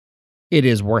It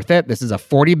is worth it. This is a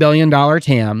 $40 billion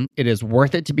TAM. It is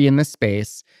worth it to be in this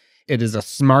space. It is a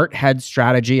smart head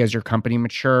strategy as your company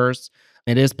matures.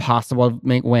 It is possible to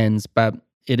make wins, but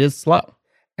it is slow,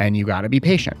 and you got to be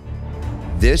patient.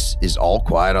 This is All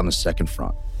Quiet on the Second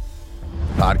Front,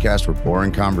 a podcast where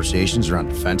boring conversations around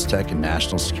defense tech and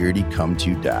national security come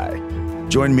to die.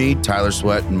 Join me, Tyler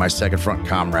Sweat, and my Second Front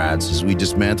comrades as we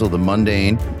dismantle the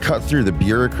mundane, cut through the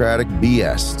bureaucratic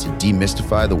BS to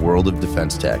demystify the world of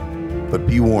defense tech. But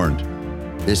be warned,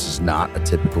 this is not a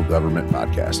typical government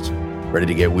podcast. Ready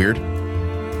to get weird?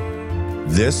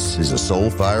 This is a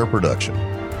Soulfire production.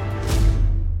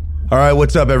 All right,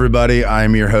 what's up, everybody?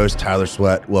 I'm your host, Tyler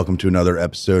Sweat. Welcome to another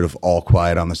episode of All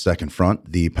Quiet on the Second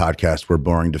Front, the podcast where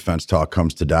boring defense talk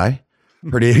comes to die.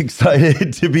 Pretty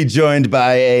excited to be joined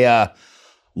by a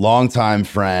longtime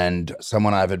friend,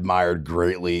 someone I've admired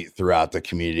greatly throughout the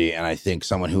community, and I think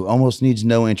someone who almost needs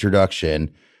no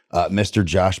introduction, Mr.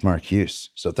 Josh Marcuse.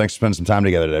 So thanks for spending some time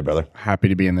together today, brother. Happy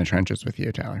to be in the trenches with you,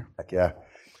 Tyler. Heck yeah.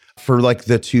 For like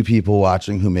the two people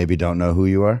watching who maybe don't know who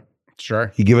you are, Sure.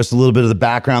 can you give us a little bit of the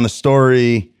background, the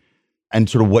story, and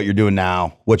sort of what you're doing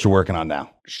now, what you're working on now?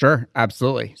 Sure,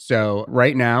 absolutely. So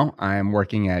right now I'm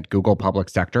working at Google Public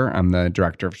Sector. I'm the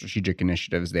Director of Strategic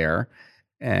Initiatives there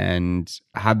and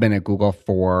have been at Google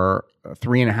for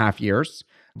 3.5 years.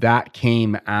 That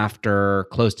came after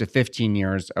close to 15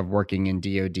 years of working in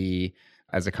DoD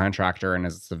as a contractor and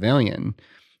as a civilian.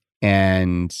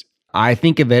 And I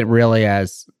think of it really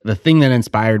as the thing that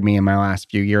inspired me in my last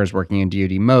few years working in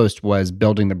DoD most was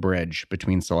building the bridge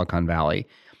between Silicon Valley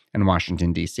and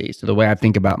Washington, D.C. So the way I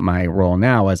think about my role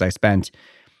now is I spent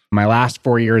my last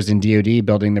 4 years in DoD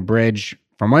building the bridge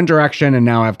from one direction, and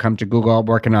now I've come to Google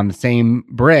working on the same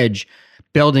bridge,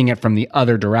 building it from the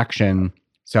other direction.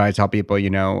 So I tell people,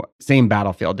 same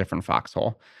battlefield, different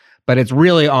foxhole. But it's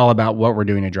really all about what we're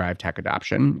doing to drive tech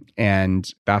adoption.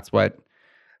 And that's what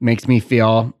makes me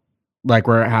feel like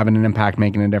we're having an impact,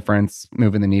 making a difference,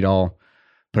 moving the needle,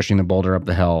 pushing the boulder up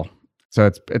the hill.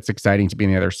 So it's exciting to be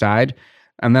on the other side.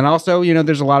 And then also,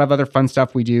 there's a lot of other fun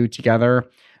stuff we do together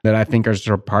that I think are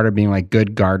sort of part of being like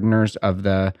good gardeners of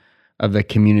the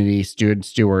community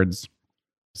stewards.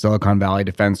 Silicon Valley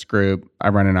Defense Group. I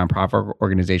run a nonprofit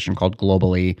organization called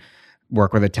Globally,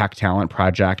 work with a tech talent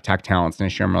project. Tech talent's an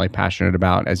issue I'm really passionate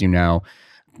about, as you know,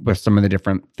 with some of the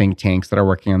different think tanks that are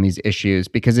working on these issues,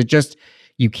 because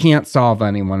you can't solve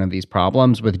any one of these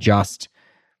problems with just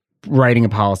writing a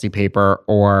policy paper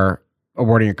or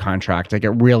awarding a contract. Like,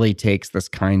 it really takes this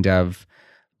kind of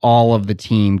all of the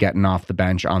team getting off the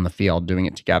bench on the field, doing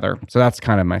it together. So that's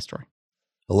kind of my story.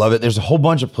 I love it. There's a whole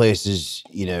bunch of places,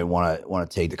 want to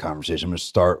take the conversation. I'm going to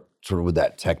start sort of with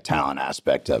that tech talent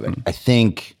aspect of it. I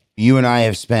think you and I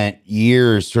have spent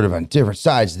years sort of on different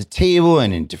sides of the table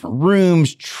and in different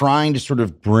rooms trying to sort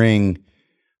of bring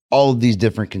all of these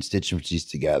different constituencies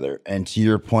together. And to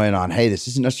your point on, hey, this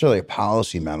isn't necessarily a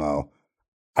policy memo.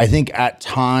 I think at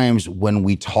times when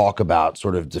we talk about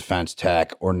sort of defense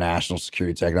tech or national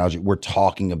security technology, we're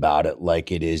talking about it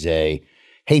like it is a,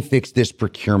 hey, fix this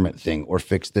procurement thing or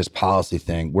fix this policy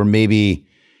thing. We're maybe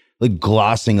like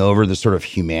glossing over the sort of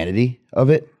humanity of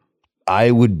it.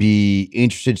 I would be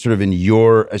interested sort of in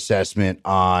your assessment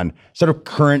on sort of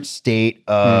current state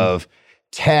of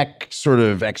tech sort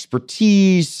of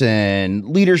expertise and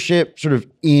leadership sort of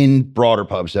in broader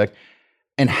PubSec,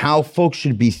 and how folks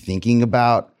should be thinking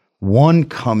about, one,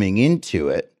 coming into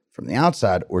it from the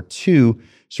outside, or two,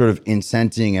 sort of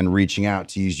incenting and reaching out,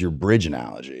 to use your bridge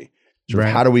analogy. Sort of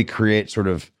how do we create sort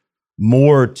of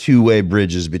more two-way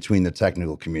bridges between the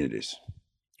technical communities?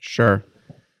 Sure.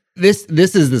 This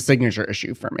is the signature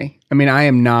issue for me. I mean, I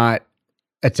am not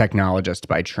a technologist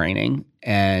by training,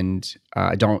 and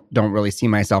I don't really see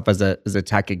myself as a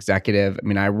tech executive. I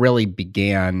mean, I really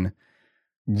began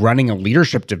running a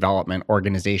leadership development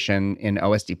organization in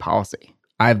OSD policy.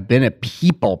 I've been a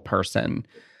people person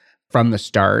from the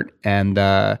start, and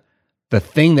the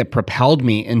thing that propelled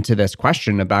me into this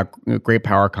question about great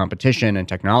power competition and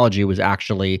technology was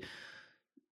actually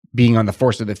being on the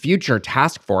Force of the Future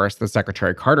task force that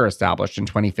Secretary Carter established in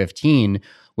 2015,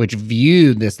 which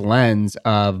viewed this lens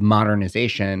of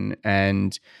modernization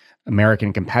and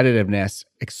American competitiveness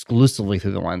exclusively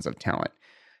through the lens of talent.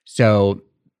 So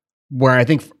where I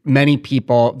think many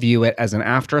people view it as an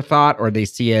afterthought, or they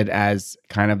see it as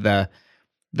kind of the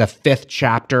fifth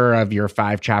chapter of your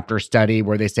 5-chapter study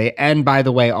where they say, and by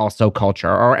the way, also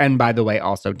culture, or and by the way,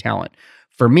 also talent.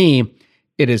 For me,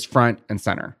 it is front and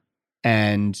center.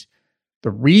 And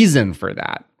the reason for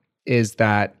that is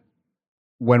that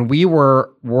when we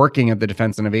were working at the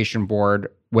Defense Innovation Board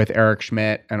with Eric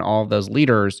Schmidt and all of those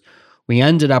leaders, we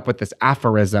ended up with this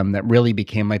aphorism that really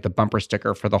became like the bumper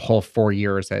sticker for the whole 4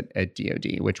 years at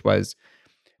DoD, which was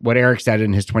what Eric said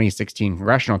in his 2016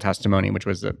 congressional testimony, which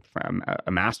was a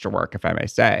masterwork, if I may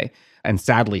say, and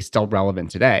sadly still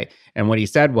relevant today. And what he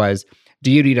said was,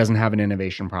 DoD doesn't have an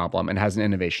innovation problem, it has an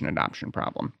innovation adoption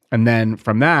problem. And then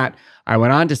from that, I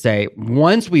went on to say,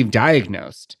 once we've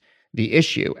diagnosed the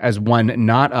issue as one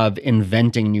not of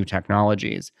inventing new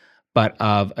technologies, but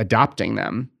of adopting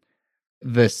them,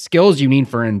 the skills you need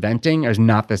for inventing is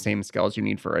not the same skills you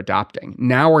need for adopting.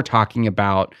 Now we're talking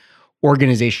about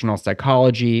organizational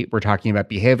psychology, we're talking about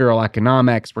behavioral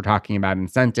economics, we're talking about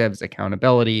incentives,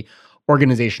 accountability,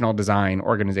 organizational design,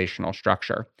 organizational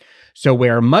structure. So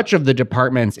where much of the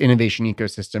department's innovation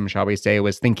ecosystem, shall we say,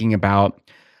 was thinking about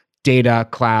data,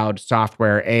 cloud,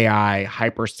 software, AI,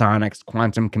 hypersonics,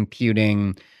 quantum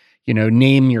computing,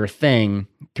 name your thing,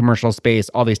 commercial space,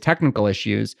 all these technical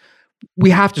issues, we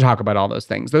have to talk about all those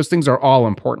things. Those things are all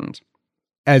important,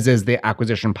 as is the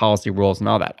acquisition policy rules and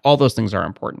all that. All those things are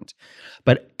important.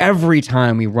 But every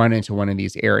time we run into one of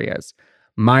these areas,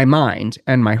 my mind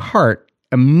and my heart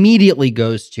immediately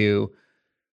goes to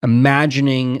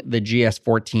imagining the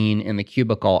GS-14 in the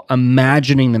cubicle,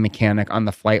 imagining the mechanic on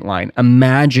the flight line,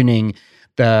 imagining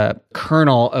the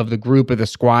colonel of the group of the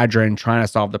squadron trying to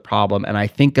solve the problem. And I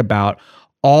think about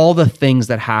all the things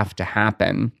that have to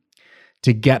happen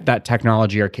to get that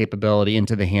technology or capability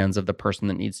into the hands of the person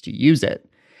that needs to use it.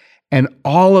 And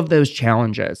all of those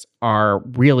challenges are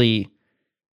really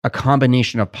a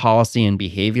combination of policy and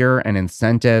behavior and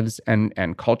incentives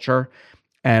and culture.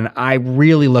 And I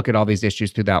really look at all these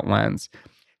issues through that lens.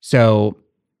 So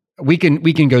we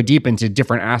can go deep into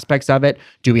different aspects of it.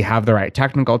 Do we have the right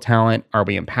technical talent? Are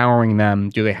we empowering them?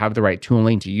 Do they have the right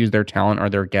tooling to use their talent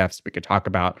or their gifts? We could talk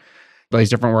about these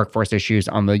different workforce issues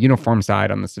on the uniform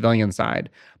side, on the civilian side.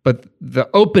 But the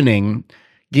opening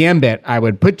gambit I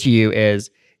would put to you is,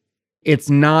 it's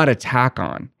not a tack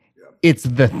on. It's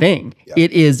the thing.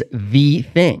 It is the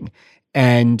thing.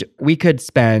 And we could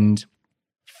spend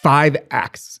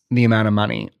 5x the amount of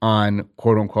money on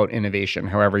quote unquote innovation,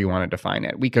 however you want to define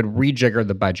it. We could rejigger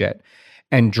the budget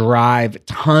and drive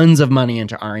tons of money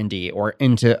into R&D or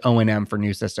into O&M for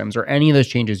new systems or any of those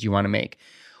changes you want to make.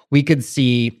 We could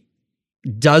see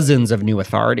dozens of new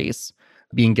authorities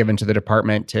being given to the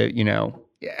department to,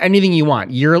 anything you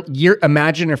want.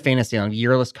 Imagine your fantasy on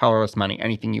yearless, colorless money,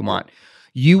 anything you want.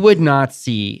 You would not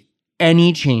see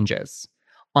any changes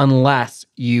unless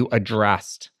you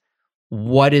addressed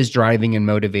what is driving and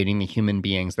motivating the human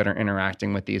beings that are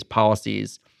interacting with these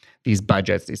policies, these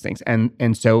budgets, these things.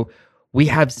 And so we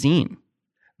have seen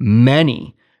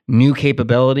many new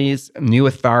capabilities, new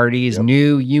authorities,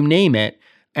 new, you name it,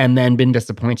 and then been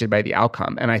disappointed by the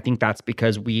outcome. And I think that's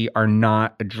because we are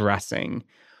not addressing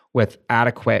with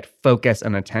adequate focus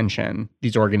and attention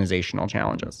these organizational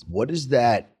challenges. What is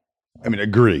that? I mean,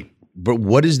 agree, but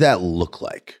what does that look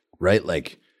like, right?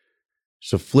 Like,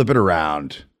 so flip it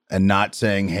around and not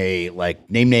saying, hey, like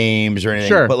name names or anything,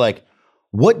 sure, but like,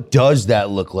 what does that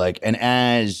look like? And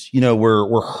as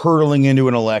we're hurtling into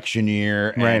an election year,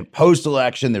 and right,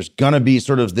 post-election, there's gonna be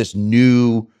sort of the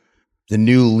new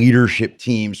leadership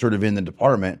team sort of in the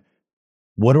department.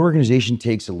 What organization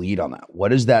takes a lead on that? What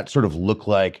does that sort of look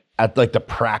like at like the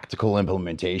practical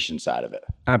implementation side of it?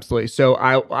 Absolutely. So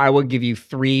I will give you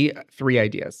three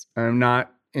ideas. I'm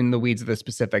not in the weeds of the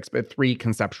specifics, but three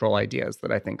conceptual ideas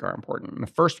that I think are important. And the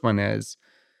first one is,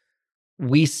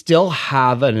 we still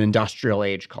have an industrial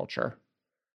age culture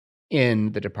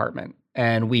in the department.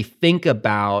 And we think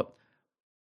about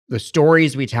the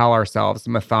stories we tell ourselves, the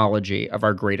mythology of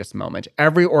our greatest moment.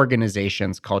 Every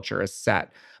organization's culture is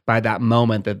set by that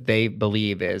moment that they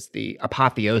believe is the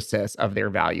apotheosis of their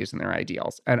values and their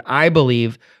ideals. And I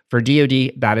believe for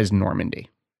DoD, that is Normandy.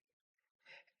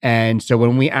 And so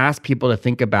when we ask people to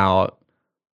think about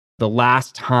the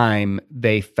last time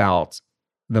they felt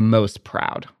the most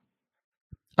proud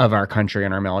of our country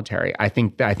and our military, I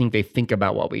think they think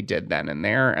about what we did then and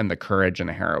there, and the courage and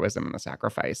the heroism and the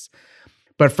sacrifice.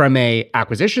 But from a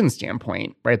acquisition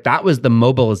standpoint, right, that was the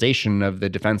mobilization of the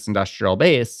defense industrial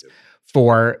base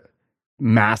for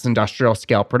mass industrial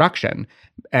scale production.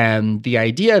 And the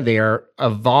idea there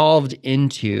evolved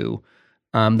into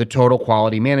the total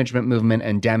quality management movement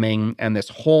and Deming, and this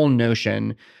whole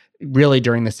notion really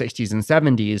during the 60s and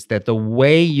 70s that the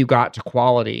way you got to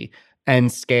quality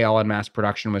and scale and mass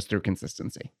production was through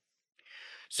consistency.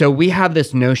 So we have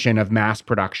this notion of mass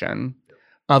production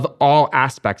of all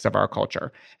aspects of our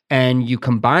culture. And you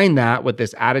combine that with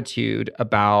this attitude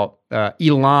about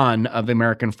elan of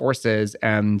American forces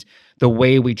and the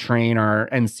way we train our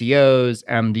NCOs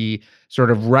and the sort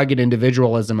of rugged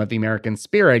individualism of the American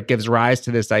spirit gives rise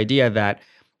to this idea that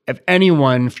if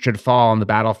anyone should fall on the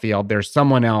battlefield, there's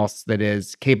someone else that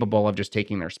is capable of just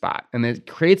taking their spot. And it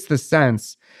creates the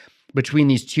sense between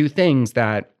these two things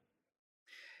that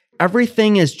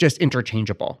everything is just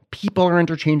interchangeable. People are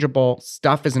interchangeable.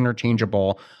 Stuff is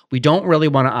interchangeable. We don't really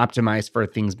want to optimize for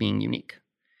things being unique.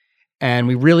 And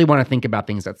we really want to think about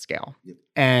things at scale.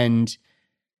 And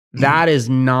that is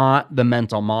not the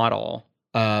mental model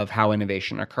of how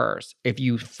innovation occurs. If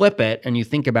you flip it and you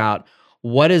think about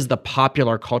what is the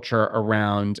popular culture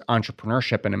around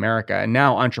entrepreneurship in America, and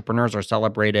now entrepreneurs are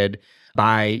celebrated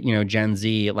by, Gen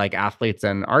Z, like athletes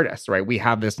and artists, right? We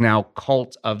have this now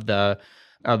cult of the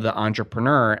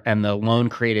entrepreneur and the lone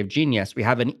creative genius. We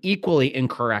have an equally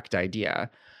incorrect idea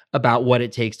about what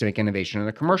it takes to make innovation in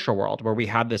the commercial world, where we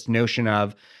have this notion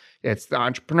of it's the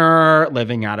entrepreneur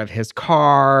living out of his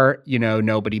car,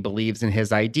 nobody believes in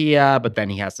his idea, but then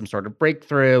he has some sort of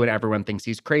breakthrough and everyone thinks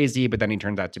he's crazy, but then he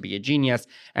turns out to be a genius.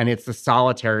 And it's the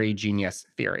solitary genius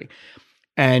theory.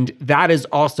 And that is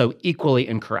also equally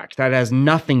incorrect. That has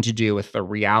nothing to do with the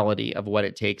reality of what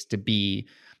it takes to be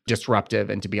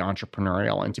disruptive and to be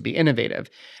entrepreneurial and to be innovative.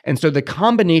 And so the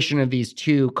combination of these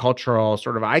two cultural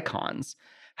sort of icons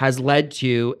has led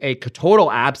to a total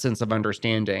absence of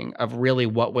understanding of really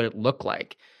what would it look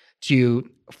like to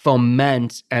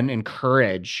foment and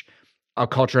encourage a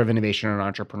culture of innovation and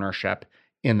entrepreneurship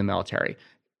in the military.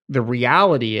 The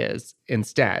reality is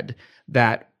instead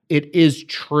that it is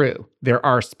true. There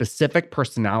are specific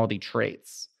personality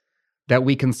traits that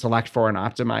we can select for and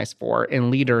optimize for in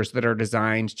leaders that are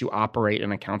designed to operate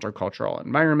in a countercultural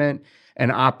environment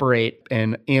and operate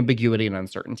in ambiguity and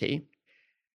uncertainty.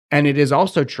 And it is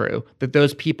also true that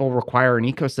those people require an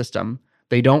ecosystem.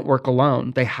 They don't work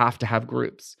alone. They have to have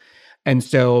groups. And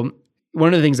so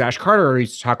one of the things Ash Carter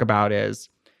used to talk about is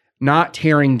not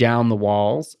tearing down the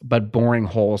walls, but boring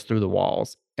holes through the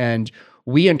walls. And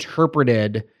we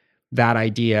interpreted that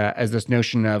idea as this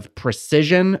notion of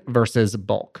precision versus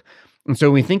bulk. And so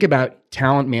when we think about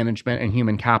talent management and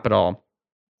human capital,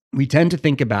 we tend to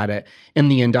think about it in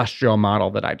the industrial model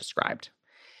that I described.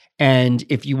 And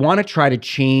if you want to try to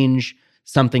change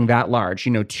something that large,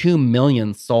 2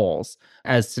 million souls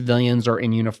as civilians or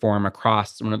in uniform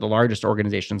across one of the largest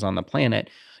organizations on the planet,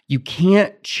 you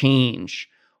can't change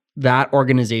that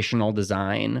organizational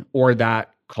design or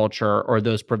that culture or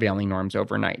those prevailing norms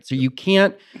overnight. So you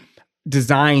can't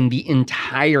design the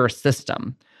entire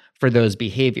system for those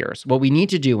behaviors. What we need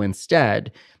to do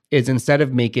instead is instead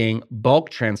of making bulk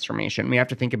transformation, we have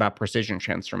to think about precision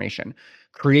transformation,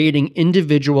 creating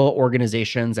individual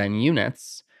organizations and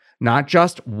units, not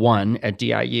just one at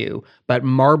DIU, but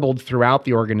marbled throughout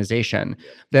the organization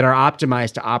that are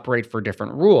optimized to operate for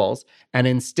different rules. And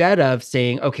instead of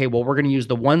saying, okay, well, we're going to use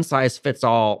the one size fits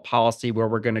all policy where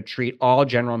we're going to treat all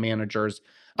general managers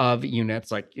of units,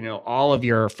 like, all of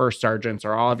your first sergeants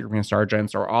or all of your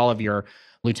sergeants or all of your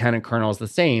lieutenant colonels the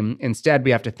same. Instead,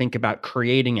 we have to think about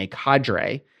creating a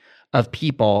cadre of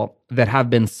people that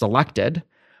have been selected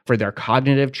for their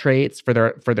cognitive traits, for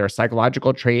their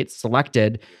psychological traits,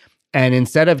 selected. And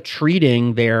instead of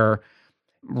treating their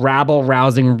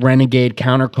rabble-rousing, renegade,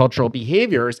 countercultural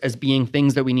behaviors as being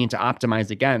things that we need to optimize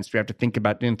against, we have to think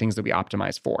about doing things that we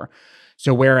optimize for.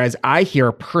 So whereas I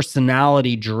hear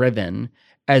personality-driven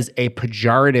as a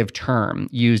pejorative term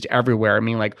used everywhere, I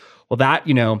mean, like, well, that,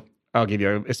 I'll give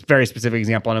you a very specific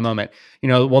example in a moment.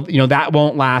 That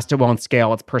won't last. It won't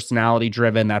scale. It's personality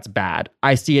driven. That's bad.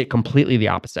 I see it completely the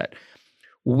opposite.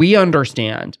 We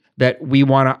understand that we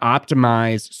want to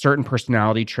optimize certain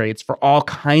personality traits for all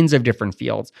kinds of different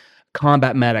fields,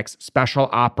 combat medics, special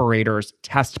operators,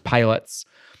 test pilots,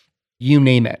 you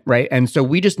name it, right? And so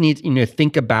we just need to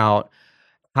think about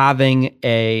having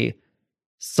a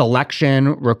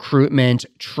selection, recruitment,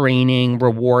 training,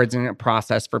 rewards, and a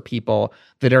process for people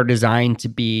that are designed to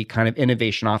be kind of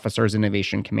innovation officers,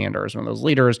 innovation commanders, one of those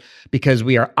leaders, because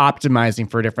we are optimizing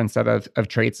for a different set of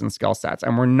traits and skill sets.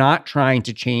 And we're not trying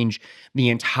to change the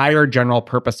entire general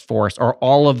purpose force or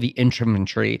all of the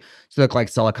infantry to look like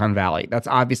Silicon Valley. That's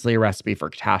obviously a recipe for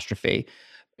catastrophe.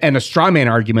 And a strawman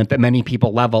argument that many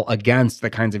people level against the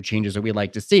kinds of changes that we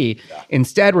like to see. Yeah.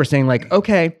 Instead, we're saying like,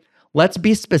 okay, let's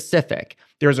be specific.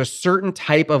 There's a certain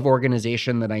type of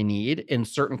organization that I need in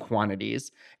certain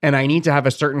quantities, and I need to have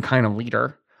a certain kind of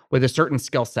leader with a certain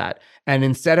skill set. And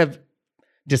instead of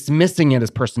dismissing it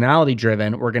as personality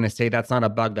driven, we're going to say that's not a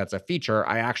bug, that's a feature.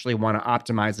 I actually want to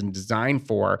optimize and design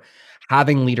for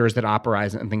having leaders that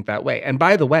operate and think that way. And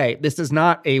by the way, this is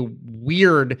not a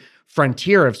weird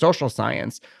frontier of social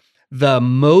science. The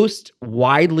most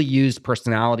widely used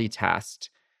personality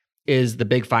test is the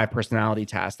big 5 personality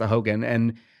test, the Hogan.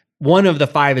 And one of the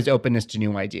 5 is openness to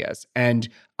new ideas. And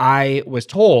I was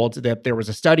told that there was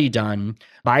a study done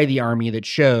by the Army that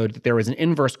showed that there was an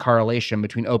inverse correlation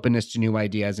between openness to new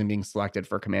ideas and being selected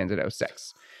for command at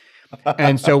 06.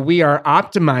 And so we are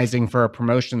optimizing for a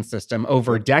promotion system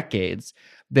over decades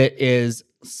that is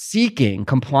seeking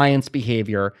compliance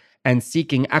behavior and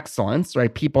seeking excellence,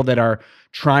 right? People that are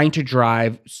trying to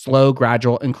drive slow,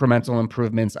 gradual, incremental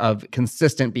improvements of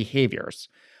consistent behaviors,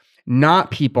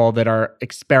 not people that are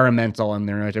experimental in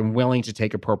their and willing to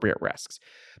take appropriate risks.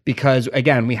 Because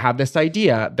again, we have this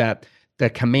idea that the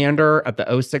commander at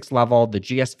the 06 level, the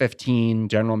GS-15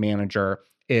 general manager,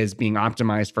 is being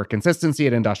optimized for consistency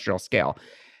at industrial scale.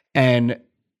 And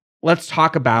let's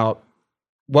talk about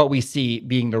what we see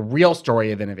being the real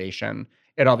story of innovation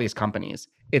at all these companies.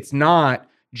 It's not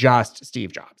just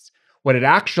Steve Jobs. What it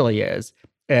actually is,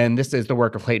 and this is the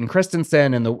work of Clayton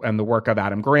Christensen and the work of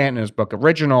Adam Grant in his book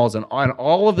Originals and on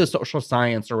all of the social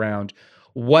science around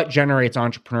what generates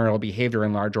entrepreneurial behavior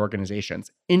in large organizations,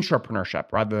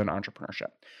 intrapreneurship rather than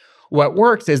entrepreneurship. What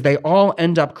works is they all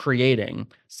end up creating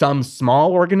some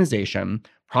small organization,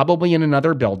 probably in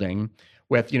another building,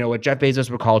 with what Jeff Bezos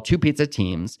would call 2 pizza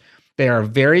teams. They are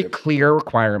very clear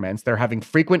requirements. They're having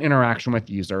frequent interaction with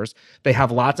users. They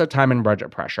have lots of time and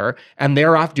budget pressure, and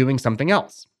they're off doing something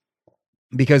else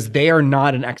because they are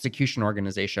not an execution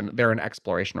organization. They're an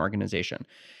exploration organization.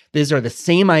 These are the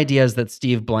same ideas that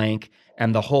Steve Blank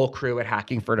and the whole crew at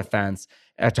Hacking for Defense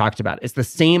talked about. It's the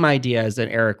same ideas that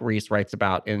Eric Ries writes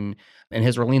about in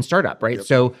his Lean Startup, right? Yep.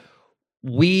 So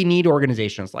we need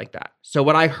organizations like that. So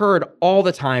what I heard all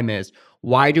the time is,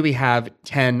 why do we have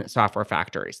 10 software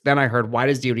factories? Then I heard, why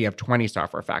does DoD have 20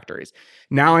 software factories?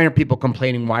 Now I hear people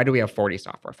complaining, why do we have 40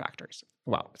 software factories?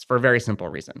 Well, it's for a very simple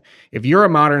reason. If you're a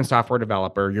modern software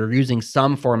developer, you're using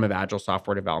some form of agile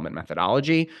software development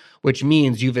methodology, which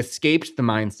means you've escaped the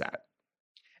mindset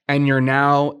and you're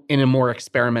now in a more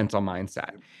experimental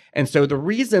mindset. And so the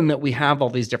reason that we have all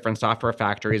these different software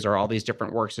factories or all these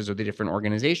different works or the different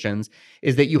organizations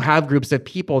is that you have groups of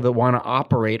people that want to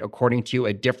operate according to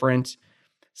a different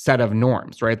set of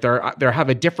norms, right? They have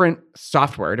a different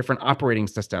software, a different operating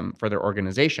system for their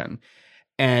organization.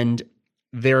 And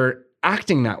they're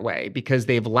acting that way because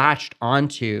they've latched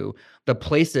onto the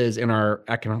places in our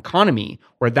economy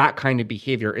where that kind of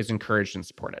behavior is encouraged and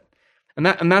supported.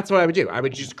 And that's what I would do. I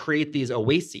would just create these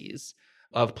oases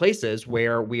of places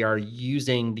where we are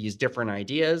using these different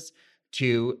ideas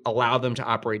to allow them to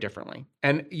operate differently.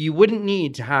 And you wouldn't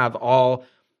need to have all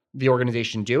the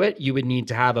organization do it. You would need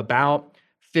to have about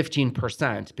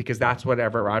 15% because that's what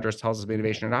Everett Rogers tells us about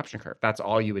innovation adoption curve. That's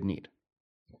all you would need.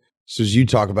 So as you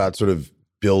talk about sort of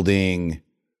building,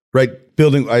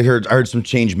 I heard some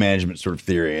change management sort of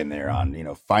theory in there on,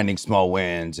 finding small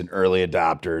wins and early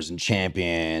adopters and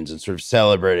champions and sort of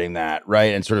celebrating that,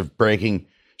 right? And sort of breaking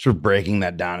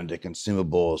that down into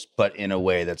consumables, but in a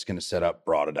way that's going to set up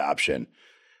broad adoption.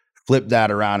 Flip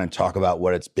that around and talk about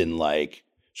what it's been like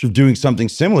sort of doing something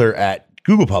similar at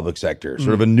Google Public Sector,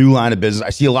 sort of a new line of business. I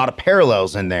see a lot of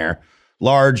parallels in there.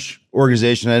 Large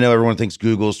organization. I know everyone thinks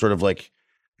Google's sort of like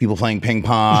people playing ping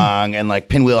pong and like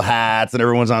pinwheel hats and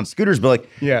everyone's on scooters, but like,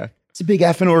 yeah, it's a big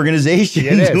effing organization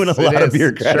doing a lot of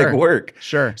bureaucratic work.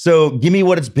 Sure. So give me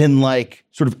what it's been like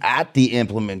sort of at the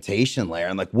implementation layer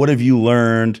and like, what have you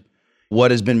learned?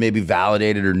 What has been maybe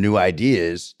validated or new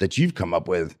ideas that you've come up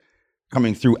with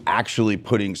coming through actually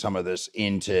putting some of this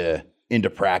into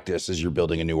practice as you're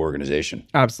building a new organization?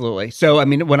 Absolutely. So, I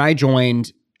mean, when I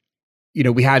joined,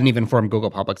 we hadn't even formed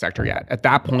Google Public Sector yet. At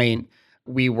that point,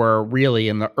 we were really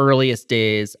in the earliest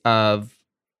days of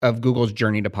Google's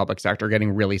journey to public sector,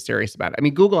 getting really serious about it. I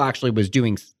mean, Google actually was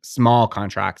doing small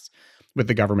contracts with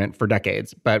the government for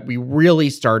decades, but we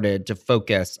really started to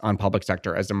focus on public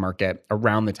sector as a market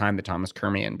around the time that Thomas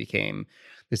Kurmian became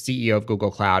the CEO of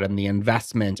Google Cloud, and the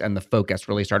investment and the focus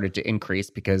really started to increase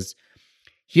because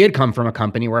he had come from a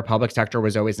company where public sector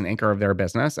was always an anchor of their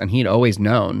business, and he'd always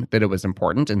known that it was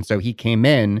important. And so he came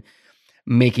in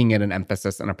making it an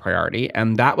emphasis and a priority.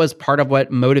 And that was part of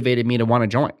what motivated me to want to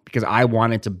join, because I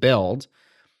wanted to build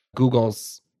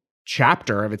Google's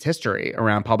chapter of its history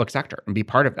around public sector and be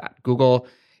part of that. Google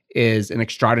is an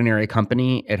extraordinary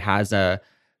company. It has a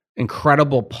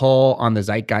incredible pull on the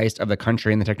zeitgeist of the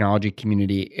country and the technology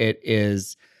community.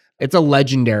 It's a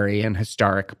legendary and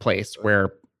historic place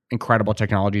where incredible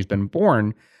technology has been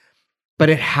born, but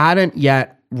it hadn't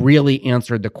yet really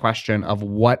answered the question of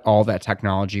what all that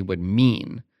technology would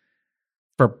mean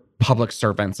for public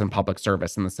servants and public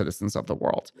service and the citizens of the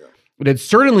world. Yeah. It had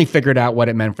certainly figured out what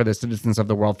it meant for the citizens of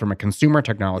the world from a consumer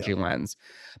technology lens,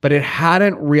 but it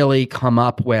hadn't really come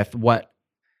up with what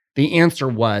The answer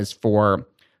was for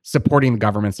supporting the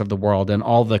governments of the world and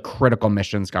all the critical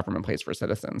missions government plays for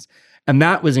citizens. And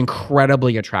that was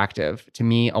incredibly attractive to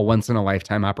me, a once in a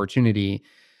lifetime opportunity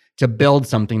to build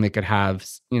something that could have,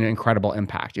 incredible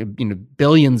impact.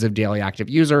 Billions of daily active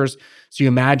users. So you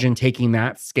imagine taking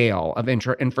that scale of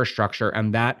infrastructure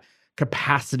and that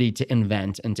capacity to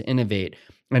invent and to innovate,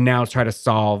 and now try to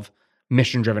solve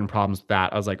mission-driven problems with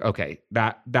that. I was like, okay,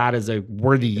 that is a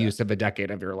worthy use of a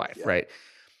decade of your life, right?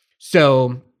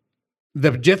 So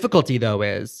the difficulty, though,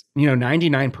 is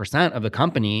 99% of the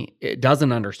company, it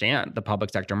doesn't understand the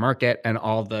public sector market and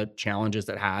all the challenges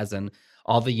it has and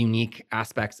all the unique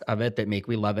aspects of it that make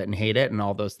we love it and hate it and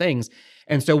all those things.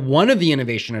 And so one of the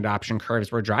innovation adoption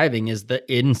curves we're driving is the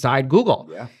inside Google.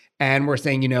 Yeah. And we're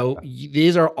saying,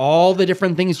 these are all the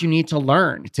different things you need to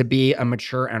learn to be a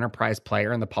mature enterprise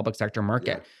player in the public sector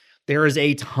market. Yeah. There is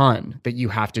a ton that you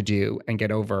have to do and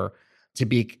get over to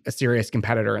be a serious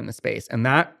competitor in the space. And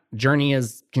that journey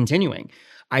is continuing.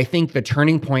 I think the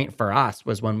turning point for us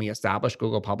was when we established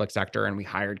Google Public Sector and we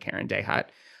hired Karen Dayhut,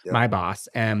 my boss,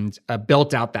 and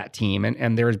built out that team.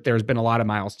 And there's been a lot of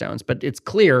milestones, but it's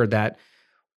clear that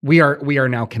we are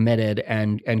now committed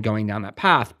and going down that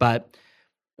path. But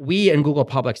we in Google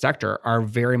Public Sector are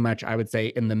very much, I would say,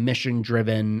 in the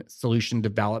mission-driven solution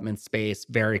development space,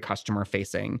 very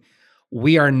customer-facing.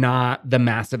 We are not the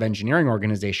massive engineering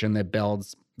organization that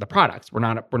builds the products. We're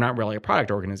not really a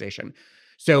product organization.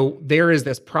 So there is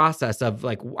this process of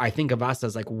I think of us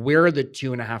as we're the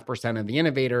 2.5% of the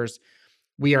innovators.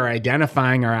 We are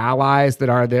identifying our allies that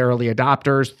are the early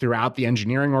adopters throughout the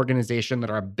engineering organization that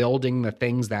are building the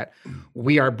things that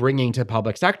we are bringing to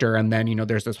public sector. And then,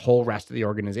 there's this whole rest of the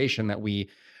organization that we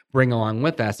bring along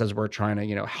with us as we're trying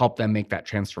to, help them make that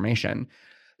transformation.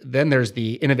 Then there's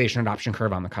the innovation adoption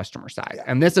curve on the customer side.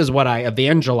 And this is what I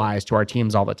evangelize to our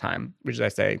teams all the time, which is I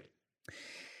say,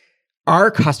 our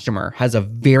customer has a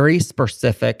very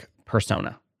specific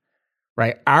persona,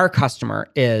 right? Our customer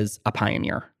is a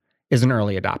pioneer, is an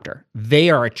early adopter. They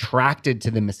are attracted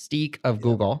to the mystique of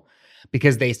Google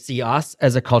because they see us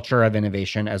as a culture of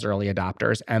innovation as early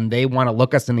adopters, and they want to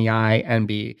look us in the eye and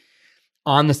be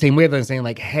on the same wavelength, saying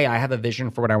hey, I have a vision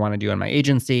for what I want to do in my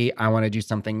agency. I want to do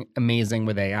something amazing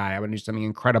with AI. I want to do something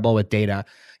incredible with data.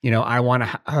 I want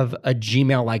to have a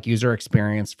Gmail-like user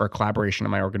experience for collaboration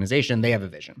in my organization. They have a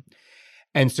vision.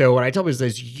 And so what I tell people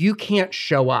is you can't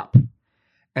show up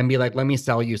and be like, let me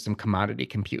sell you some commodity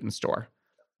compute in store.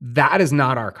 That is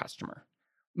not our customer.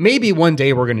 Maybe one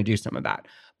day we're going to do some of that,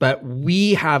 but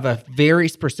we have a very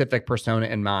specific persona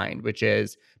in mind, which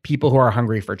is people who are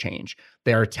hungry for change.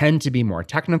 They tend to be more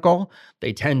technical.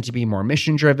 They tend to be more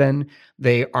mission-driven.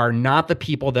 They are not the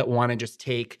people that want to just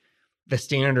take the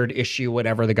standard issue,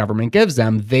 whatever the government gives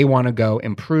them. They want to go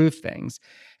improve things.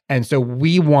 And so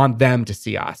we want them to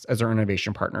see us as our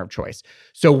innovation partner of choice.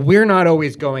 So we're not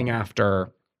always going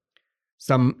after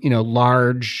some,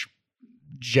 large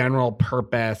general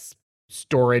purpose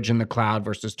storage in the cloud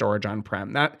versus storage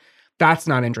on-prem. That's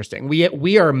not interesting.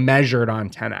 We are measured on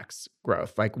 10x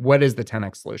growth. What is the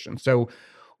 10x solution? So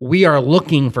we are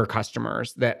looking for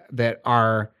customers that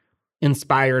are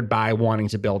inspired by wanting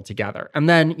to build together. And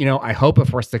then, I hope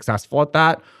if we're successful at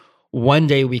that, one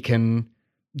day we can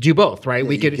do both, right?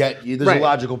 Yeah, there's a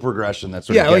logical progression that's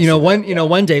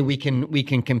one day we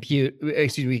can compete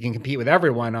with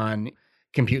everyone on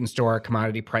compute and store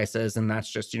commodity prices, and that's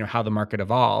just how the market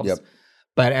evolves. Yep.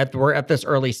 But we're at this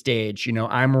early stage.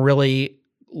 I'm really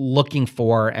looking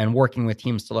for and working with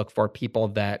teams to look for people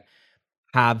that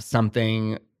have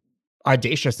something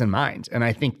audacious in mind, and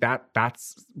I think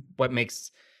that's what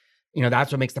makes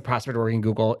the prospect of working in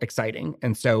Google exciting.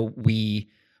 And so we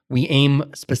aim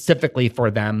specifically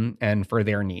for them and for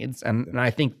their needs, and I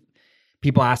think.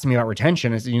 People ask me about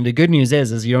retention. The good news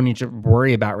is you don't need to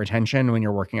worry about retention when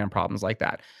you're working on problems like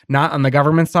that. Not on the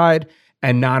government side,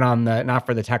 and not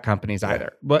for the tech companies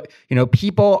either. But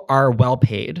people are well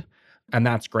paid, and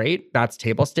that's great. That's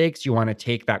table stakes. You want to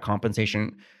take that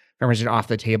compensation conversation off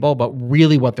the table, but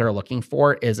really what they're looking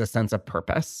for is a sense of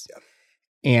purpose. Yeah.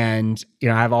 And I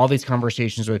have all these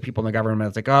conversations with people in the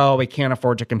government. It's oh, we can't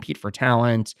afford to compete for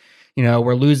talent.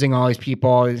 We're losing all these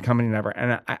people, these companies never.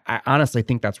 And I honestly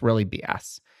think that's really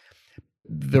BS.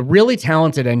 The really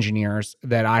talented engineers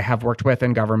that I have worked with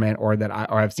in government or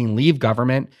I've seen leave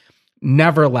government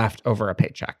never left over a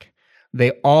paycheck.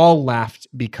 They all left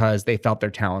because they felt their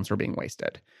talents were being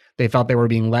wasted. They felt they were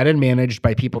being led and managed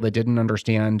by people that didn't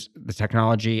understand the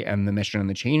technology and the mission and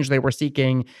the change they were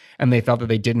seeking, and they felt that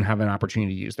they didn't have an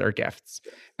opportunity to use their gifts.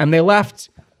 And they left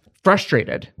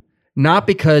frustrated not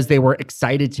because they were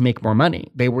excited to make more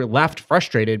money. They were left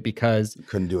frustrated because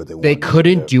Couldn't do what they wanted. they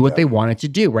couldn't do what Yeah. they wanted to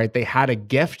do, right? They had a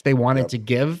gift they wanted Yep. to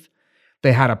give.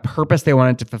 They had a purpose they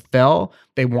wanted to fulfill.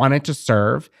 They wanted to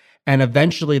serve. And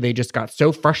eventually they just got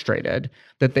so frustrated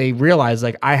that they realized,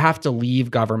 like, I have to leave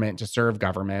government to serve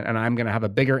government, and I'm going to have a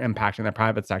bigger impact in the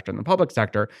private sector than the public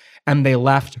sector. And they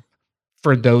left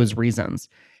for those reasons.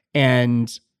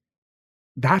 And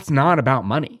that's not about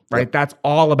money, right? Yep. That's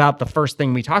all about the first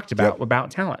thing we talked about, Yep.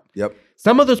 about talent. Yep.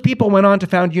 Some of those people went on to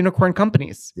found unicorn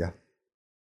companies. Yeah.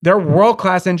 They're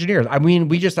world-class engineers. I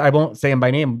mean, I won't say him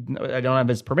by name. I don't have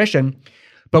his permission,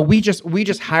 but we just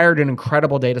hired an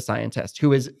incredible data scientist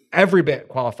who is every bit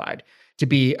qualified to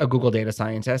be a Google data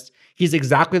scientist. He's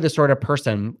exactly the sort of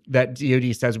person that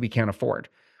DoD says we can't afford.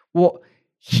 Well,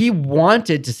 he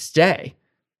wanted to stay.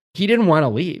 He didn't want to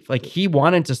leave. Like, he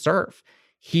wanted to serve.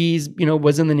 He's,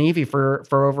 was in the Navy for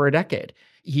over a decade.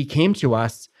 He came to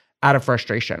us out of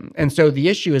frustration. And so the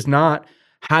issue is not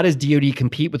how does DoD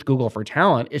compete with Google for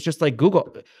talent? It's just like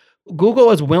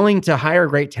Google is willing to hire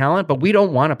great talent, but we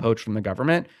don't want to poach from the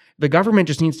government. The government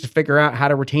just needs to figure out how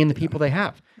to retain the people they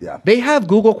have. Yeah. They have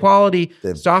Google quality They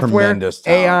have software, tremendous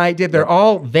talent. AI, they're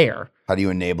all there. How do you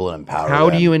enable and empower How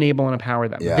them? do you enable and empower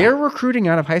them? Yeah. They're recruiting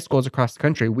out of high schools across the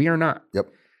country. We are not. Yep.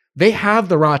 They have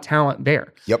the raw talent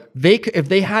there. Yep. If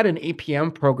they had an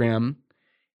APM program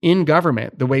in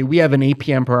government, the way we have an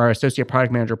APM for our associate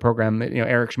product manager program that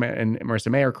Eric Schmidt and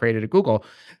Marissa Mayer created at Google,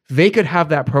 they could have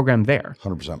that program there.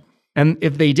 100%. And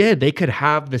if they did, they could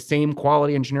have the same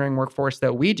quality engineering workforce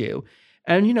that we do.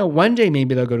 And one day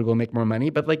maybe they'll go to go make more money,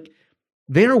 but like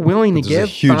they're willing to There's a give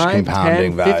huge 5,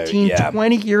 compounding 10, value. 15, Yeah.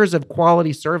 20 years of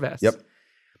quality service. Yep.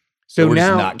 So We're now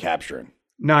just not capturing.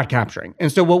 not capturing.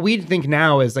 And so what we think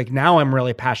now is like, now I'm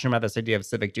really passionate about this idea of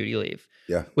civic duty leave,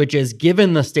 Yeah. which is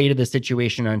given the state of the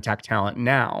situation on tech talent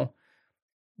now,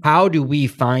 how do we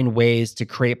find ways to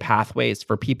create pathways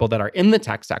for people that are in the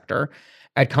tech sector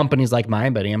at companies like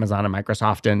mine, but Amazon and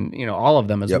Microsoft and all of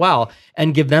them as Yep. well,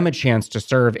 and give them a chance to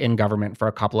serve in government for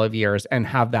a couple of years and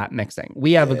have that mixing.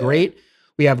 We have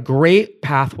great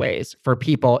pathways for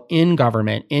people in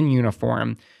government in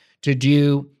uniform to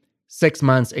do 6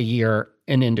 months, a year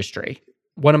in industry.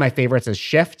 One of my favorites is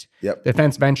Shift, Yep.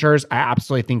 Defense Ventures. I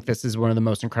absolutely think this is one of the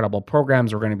most incredible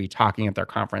programs. We're going to be talking at their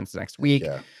conference next week.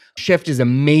 Yeah. Shift is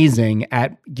amazing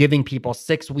at giving people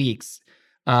 6 weeks,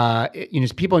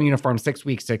 people in uniform 6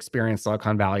 weeks to experience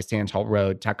Silicon Valley, Sand Hill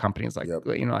Road, tech companies like, Yep.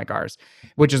 like ours,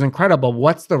 which is incredible.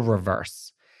 What's the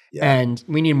reverse? Yeah. And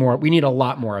we need more. We need a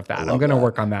lot more of that. I'm love going to that.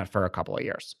 work on that for a couple of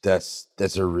years. That's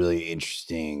a really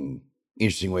interesting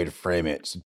way to frame it.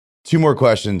 So 2 more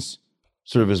questions,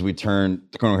 sort of as we turn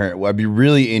the corner here. I'd be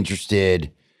really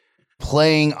interested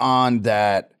playing on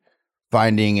that,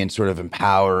 finding and sort of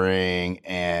empowering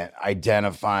and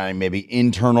identifying maybe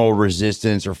internal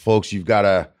resistance or folks you've got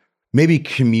to maybe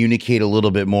communicate a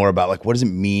little bit more about, like, what does it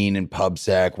mean in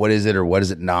PubSec? What is it or what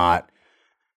is it not?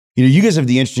 You guys have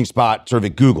the interesting spot sort of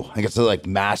at Google. I think it's like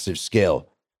massive scale.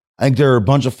 I think there are a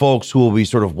bunch of folks who will be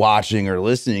sort of watching or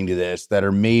listening to this that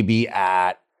are maybe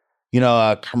at,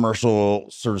 a commercial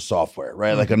sort of software,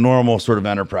 right? Like a normal sort of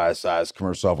enterprise size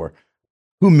commercial software,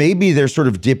 who maybe they're sort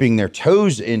of dipping their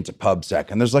toes into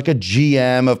PubSec. And there's like a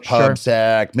GM of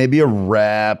PubSec, maybe a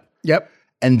rep. Yep.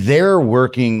 And they're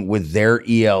working with their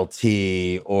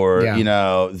ELT or,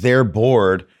 their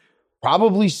board,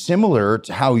 probably similar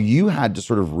to how you had to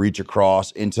sort of reach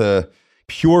across into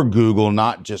pure Google,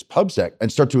 not just PubSec,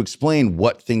 and start to explain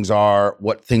what things are,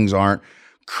 what things aren't,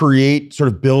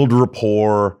 build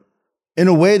rapport in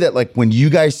a way that, like, when you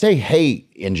guys say, hey,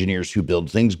 engineers who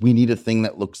build things, we need a thing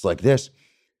that looks like this.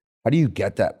 How do you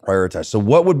get that prioritized? So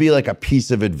what would be like a piece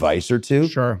of advice or two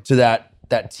to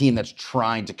that team that's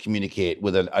trying to communicate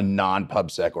with a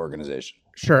non-PubSec organization?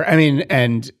 Sure. I mean,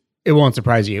 and it won't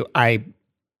surprise you. I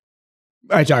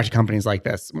talk to companies like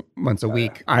this once a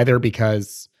week, either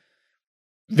because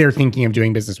they're thinking of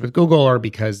doing business with Google or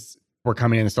because we're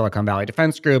coming in the Silicon Valley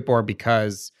Defense Group or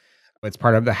because it's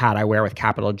part of the hat I wear with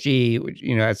capital G, which,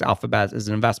 as Alphabet is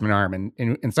an investment arm. And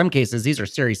in some cases, these are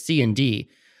Series C and D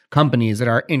companies that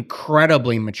are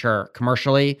incredibly mature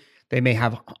commercially. They may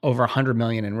have over 100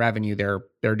 million in revenue.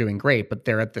 They're doing great, but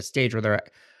they're at the stage where they're,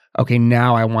 okay,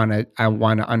 now I want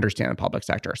to understand the public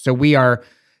sector. So we are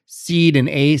seed and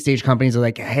A stage companies are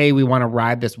like, hey, we want to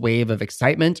ride this wave of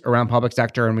excitement around public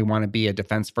sector, and we want to be a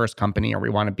defense first company, or we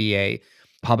want to be a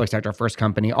public sector first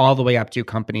company, all the way up to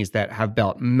companies that have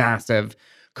built massive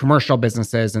commercial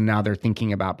businesses and now they're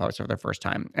thinking about public sector for the first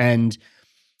time. And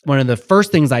one of the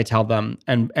first things I tell them,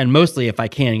 and mostly if I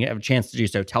can have a chance to do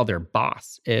so, tell their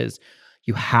boss, is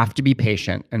you have to be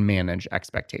patient and manage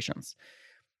expectations.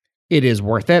 It is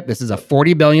worth it. This is a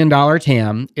 $40 billion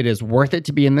TAM. It is worth it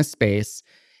to be in this space.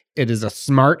 It is a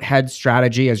smart head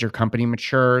strategy as your company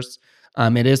matures.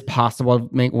 It is possible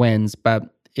to make wins, but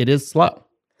it is slow.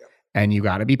 And you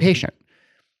got to be patient.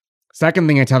 Second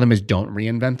thing I tell them is don't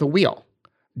reinvent the wheel.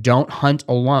 Don't hunt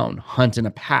alone. Hunt in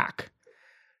a pack.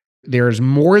 There's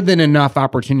more than enough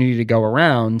opportunity to go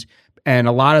around. And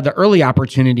a lot of the early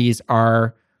opportunities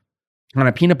are on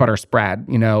a peanut butter spread,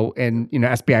 and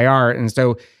SBIR. And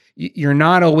so you're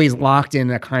not always locked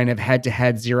in a kind of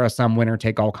head-to-head zero-sum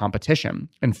winner-take-all competition.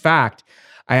 In fact,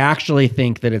 I actually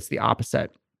think that it's the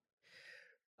opposite.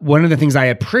 One of the things I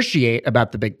appreciate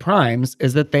about the big primes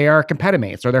is that they are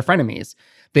competimates or they're frenemies.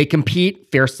 They compete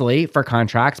fiercely for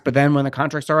contracts, but then when the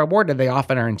contracts are awarded, they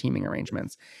often are in teaming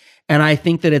arrangements. And I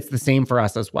think that it's the same for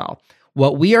us as well.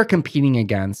 What we are competing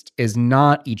against is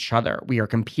not each other. We are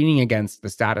competing against the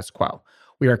status quo.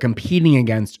 We are competing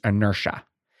against inertia.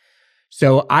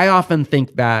 So I often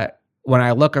think that when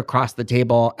I look across the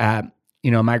table at,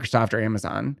 Microsoft or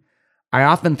Amazon, I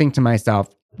often think to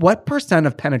myself, what percent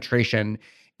of penetration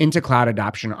into cloud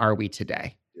adoption are we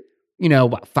today?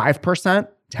 5%,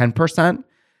 10%?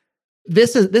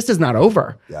 This is not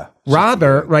over. Yeah.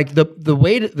 Rather, like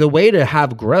the way to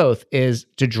have growth is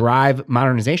to drive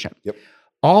modernization. Yep.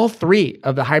 All three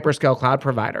of the hyperscale cloud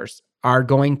providers are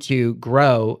going to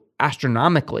grow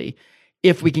astronomically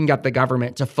if we can get the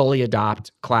government to fully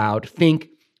adopt cloud, think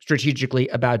strategically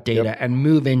about data, and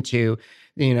move into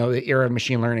the era of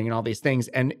machine learning and all these things.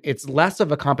 And it's less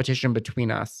of a competition between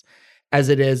us as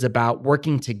it is about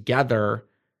working together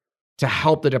to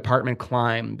help the department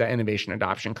climb the innovation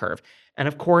adoption curve. And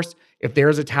of course, if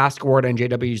there's a task award on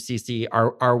JWCC,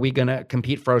 are we going to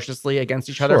compete ferociously against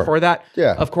each other for that?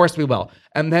 Yeah. Of course we will.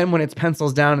 And then when it's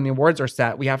pencils down and the awards are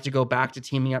set, we have to go back to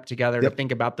teaming up together to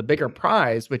think about the bigger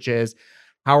prize, which is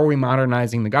how are we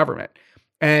modernizing the government?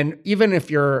 And even if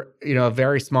you're, a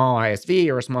very small ISV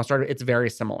or a small startup, it's very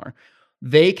similar.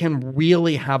 They can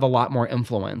really have a lot more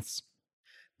influence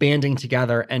banding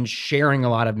together and sharing a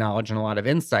lot of knowledge and a lot of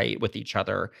insight with each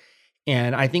other.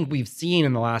 And I think we've seen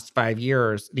in the last 5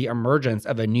 years the emergence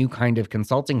of a new kind of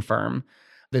consulting firm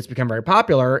that's become very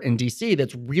popular in DC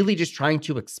that's really just trying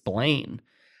to explain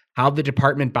how the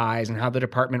department buys and how the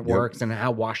department works and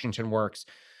how Washington works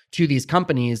to these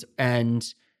companies.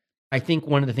 And I think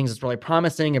one of the things that's really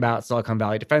promising about Silicon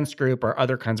Valley Defense Group or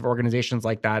other kinds of organizations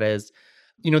like that is,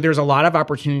 there's a lot of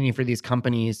opportunity for these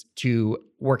companies to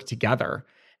work together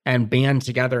and band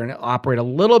together and operate a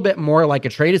little bit more like a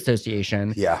trade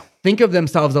association. Yeah. Think of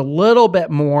themselves a little bit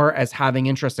more as having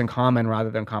interests in common rather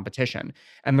than competition.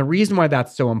 And the reason why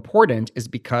that's so important is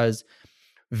because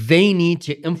they need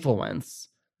to influence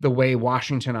the way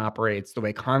Washington operates, the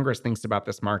way Congress thinks about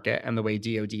this market, and the way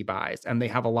DoD buys. And they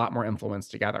have a lot more influence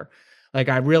together. Like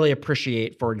I really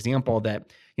appreciate, for example,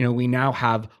 that we now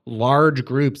have large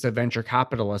groups of venture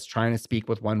capitalists trying to speak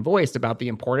with one voice about the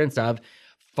importance of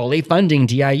fully funding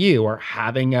DIU or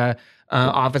having a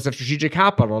Office of Strategic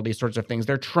Capital, these sorts of things.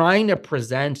 They're trying to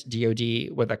present DoD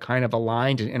with a kind of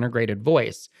aligned and integrated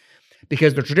voice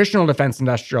because the traditional defense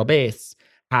industrial base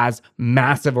has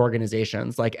massive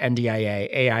organizations like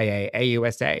NDIA, AIA,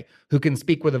 AUSA, who can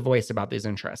speak with a voice about these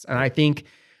interests. And I think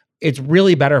it's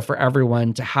really better for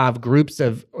everyone to have groups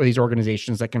of these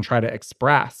organizations that can try to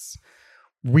express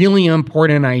really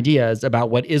important ideas about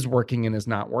what is working and is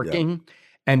not working.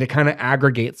 And to kind of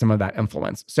aggregate some of that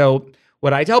influence. So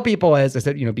what I tell people is, I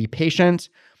said, be patient,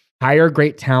 hire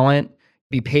great talent,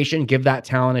 be patient, give that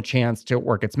talent a chance to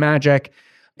work its magic,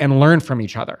 and learn from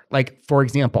each other. Like, for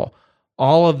example,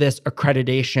 all of this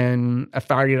accreditation,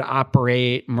 authority to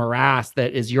operate, morass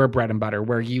that is your bread and butter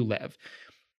where you live.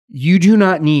 You do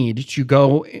not need to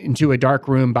go into a dark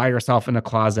room by yourself in a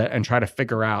closet and try to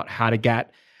figure out how to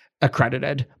get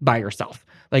accredited by yourself.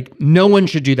 Like no one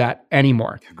should do that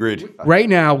anymore. Agreed. Right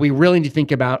now, we really need to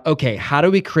think about, okay, how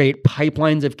do we create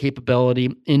pipelines of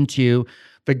capability into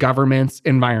the government's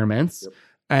environments? Yep.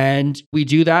 And we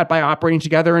do that by operating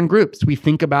together in groups. We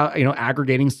think about,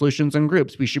 aggregating solutions in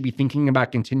groups. We should be thinking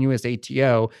about continuous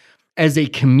ATO as a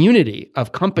community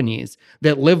of companies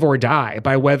that live or die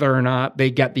by whether or not they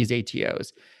get these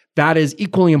ATOs. That is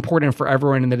equally important for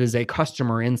everyone that is a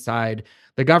customer inside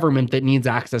the government that needs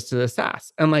access to the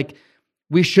SaaS. And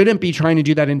we shouldn't be trying to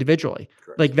do that individually.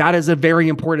 Correct. That is a very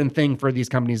important thing for these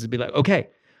companies to be like, okay,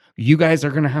 you guys are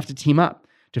going to have to team up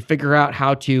to figure out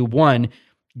how to, one,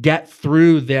 get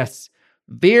through this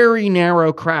very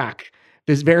narrow crack,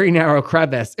 this very narrow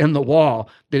crevice in the wall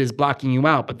that is blocking you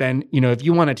out. But then, if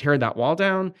you want to tear that wall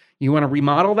down, you want to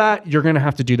remodel that, you're going to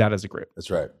have to do that as a group. That's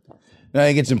right. And I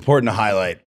think it's important to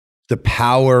highlight the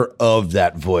power of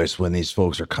that voice when these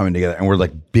folks are coming together and we're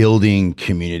like building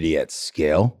community at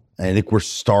scale. And I think we're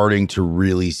starting to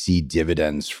really see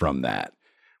dividends from that,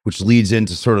 which leads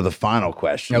into sort of the final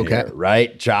question here,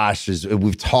 right? Josh,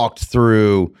 we've talked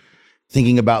through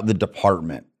thinking about the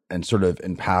department and sort of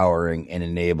empowering and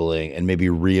enabling and maybe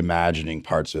reimagining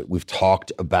parts of it. We've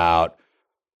talked about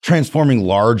transforming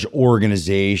large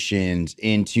organizations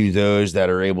into those that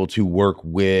are able to work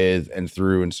with and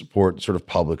through and support sort of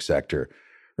public sector,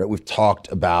 right? We've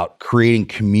talked about creating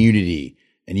community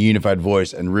and unified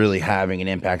voice and really having an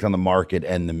impact on the market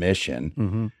and the mission.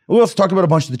 Mm-hmm. We also talked about a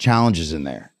bunch of the challenges in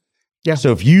there. Yeah.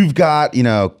 So if you've got,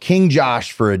 King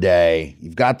Josh for a day,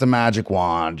 you've got the magic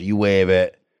wand, you wave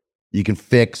it, you can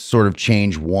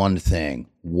change one thing.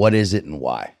 What is it and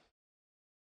why?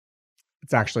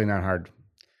 It's actually not hard.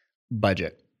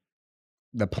 Budget.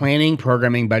 The planning,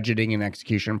 programming, budgeting, and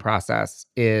execution process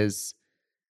is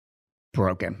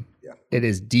broken. Yeah. It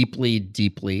is deeply,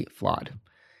 deeply flawed.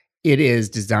 It is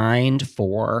designed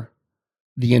for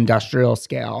the industrial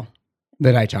scale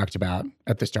that I talked about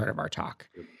at the start of our talk.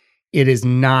 It is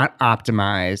not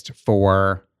optimized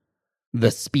for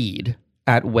the speed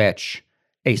at which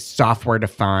a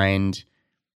software-defined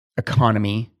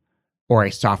economy or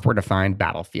a software-defined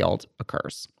battlefield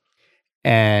occurs.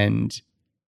 And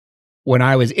when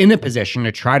I was in a position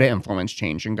to try to influence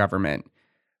change in government,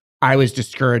 I was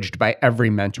discouraged by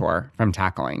every mentor from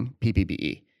tackling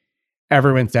PPBE.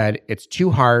 Everyone said, it's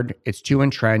too hard, it's too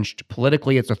entrenched,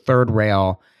 politically it's a third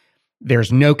rail,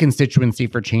 there's no constituency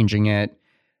for changing it.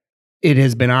 It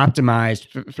has been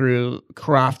optimized through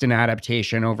craft and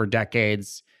adaptation over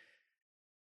decades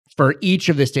for each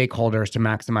of the stakeholders to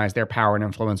maximize their power and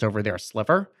influence over their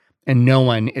sliver. And no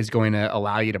one is going to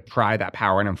allow you to pry that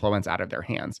power and influence out of their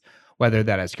hands, whether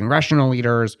that is congressional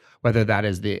leaders, whether that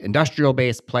is the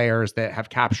industrial-based players that have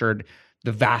captured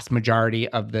the vast majority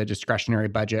of the discretionary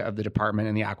budget of the department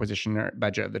and the acquisition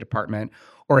budget of the department,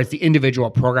 or it's the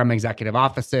individual program executive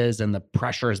offices and the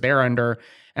pressures they're under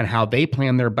and how they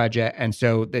plan their budget. And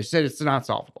so they said it's not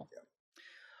solvable.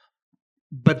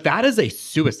 But that is a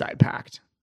suicide pact.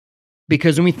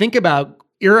 Because when we think about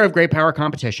era of great power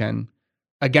competition,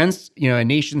 against a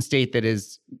nation state that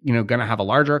is going to have a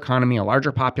larger economy, a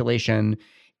larger population,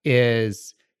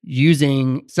 is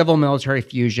using civil military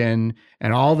fusion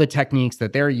and all the techniques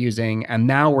that they're using. And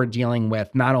now we're dealing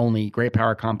with not only great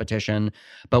power competition,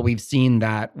 but we've seen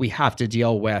that we have to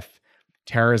deal with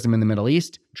terrorism in the Middle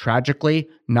East, tragically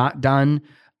not done.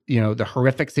 The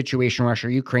horrific situation,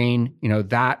 Russia, Ukraine,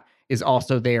 that is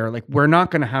also there. Like, we're not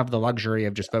going to have the luxury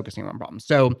of just focusing on problems.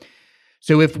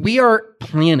 So if we are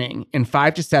planning in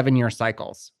 5 to 7 year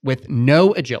cycles with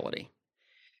no agility,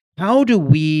 how do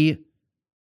we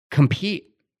compete?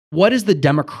 What is the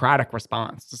democratic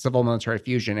response to civil military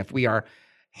fusion if we are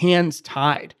hands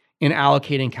tied in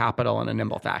allocating capital in a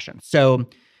nimble fashion? So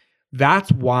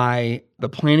that's why the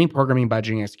Planning, Programming,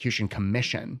 Budgeting, Execution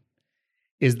Commission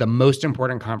is the most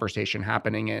important conversation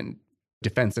happening in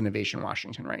Defense Innovation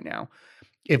Washington right now.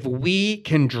 If we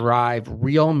can drive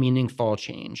real meaningful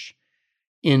change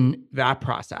in that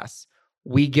process,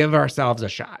 we give ourselves a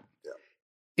shot. Yeah.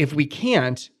 If we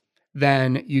can't,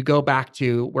 then you go back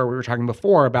to where we were talking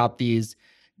before about these,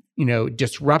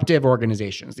 disruptive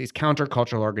organizations, these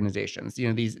countercultural organizations,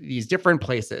 these different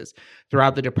places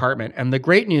throughout the department. And the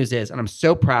great news is, and I'm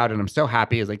so proud and I'm so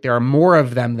happy, is like there are more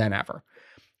of them than ever,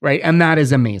 right? And that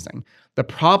is amazing. The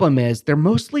problem is they're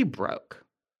mostly broke.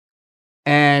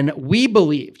 And we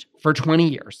believed for 20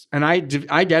 years, and I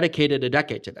dedicated a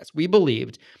decade to this, we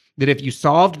believed that if you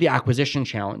solved the acquisition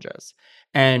challenges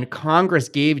and Congress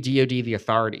gave DoD the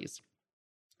authorities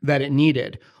that it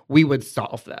needed, we would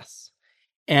solve this.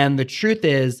 And the truth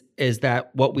is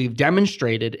that what we've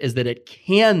demonstrated is that it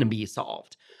can be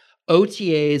solved.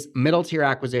 OTAs, middle tier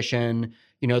acquisition,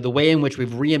 the way in which we've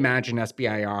reimagined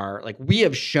SBIR, like we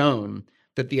have shown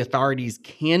that the authorities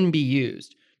can be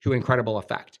used to incredible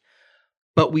effect.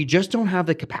 But we just don't have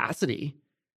the capacity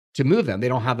to move them. They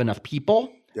don't have enough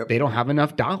people. Yep. They don't have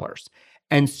enough dollars.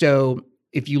 And so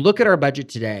if you look at our budget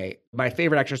today, my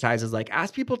favorite exercise is like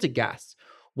ask people to guess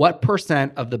what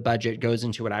 % of the budget goes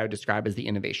into what I would describe as the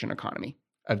innovation economy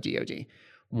of DoD.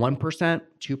 1%,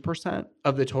 2%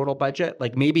 of the total budget?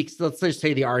 Like maybe, let's just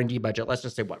say the R&D budget, let's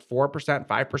just say what, 4%,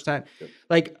 5%? Yep.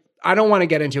 Like I don't want to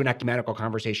get into an ecumenical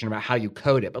conversation about how you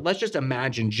code it, but let's just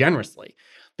imagine generously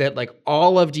that like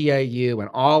all of DIU and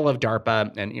all of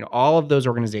DARPA and all of those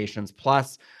organizations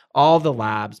plus all the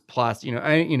labs plus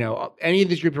any of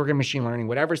these groups working in machine learning,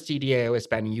 whatever CDAO is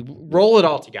spending, you roll it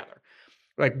all together.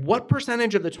 Like what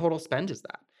percentage of the total spend is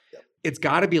that? Yep. it's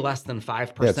got to be less than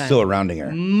 5%. Yeah, it's still a rounding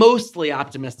error. Mostly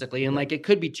optimistically. And like, it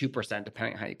could be 2%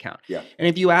 depending on how you count. Yeah. And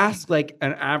if you ask like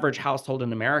an average household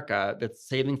in America that's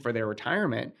saving for their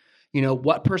retirement,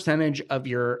 what percentage of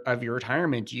your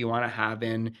retirement do you want to have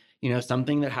in,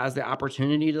 something that has the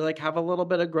opportunity to like have a little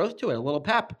bit of growth to it, a little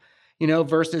pep,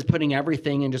 versus putting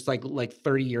everything in just like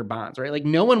 30-year bonds, right? Like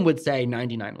no one would say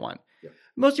 99-1. Yeah.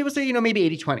 Most people say, maybe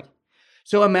 80-20.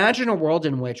 So imagine a world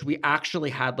in which we actually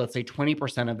had, let's say,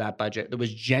 20% of that budget that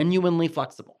was genuinely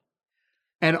flexible.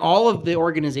 And all of the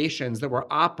organizations that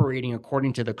were operating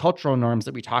according to the cultural norms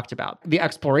that we talked about, the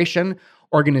exploration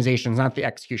organizations, not the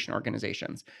execution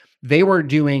organizations, they were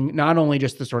doing not only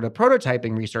just the sort of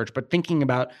prototyping research, but thinking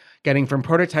about getting from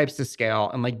prototypes to scale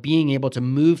and like being able to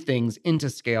move things into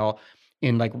scale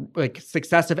in like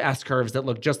successive S-curves that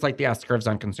look just like the S-curves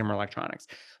on consumer electronics.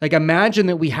 Like imagine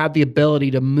that we had the ability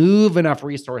to move enough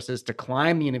resources to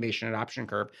climb the innovation adoption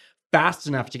curve fast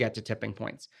enough to get to tipping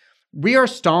points. We are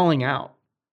stalling out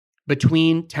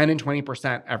between 10 and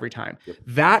 20% every time. Yep.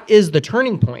 That is the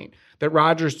turning point that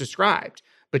Rogers described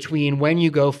between when you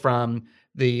go from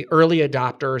the early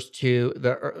adopters to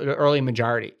the early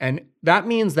majority. And that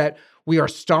means that we are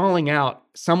stalling out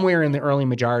somewhere in the early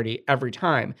majority every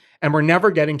time, and we're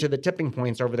never getting to the tipping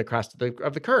points over the crest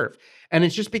of the curve. And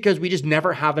it's just because we just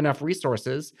never have enough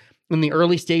resources in the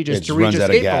early stages to reach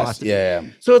escape velocity. Yeah.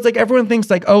 So it's like everyone thinks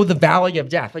like, oh, the valley of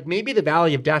death. Like maybe the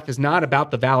valley of death is not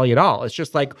about the valley at all. It's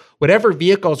just like whatever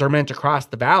vehicles are meant to cross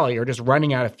the valley are just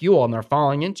running out of fuel and they're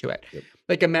falling into it. Yep.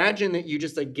 Like imagine that you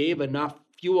just like gave enough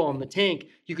fuel in the tank,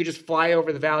 you could just fly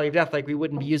over the valley of death. Like we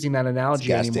wouldn't be using that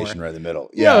analogy anymore. Gas station right in the middle.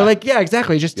 Yeah.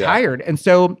 Exactly. Just tired. And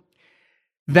so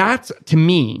that's, to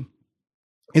me,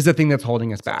 is the thing that's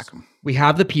holding us back. Awesome. We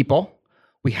have the people,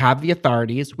 we have the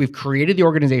authorities, we've created the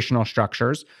organizational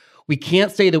structures. We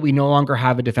can't say that we no longer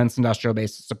have a defense industrial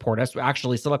base to support us.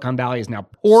 Actually, Silicon Valley is now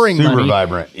pouring money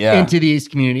into these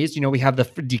communities. We have the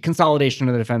deconsolidation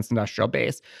of the defense industrial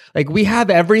base. Like we have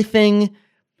everything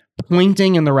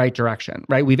pointing in the right direction,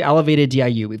 right? We've elevated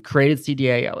DIU, we've created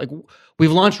CDAO, like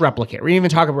we've launched Replicator. We didn't even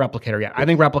talk about Replicator yet. I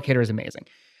think Replicator is amazing.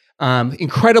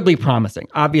 Incredibly promising,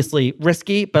 obviously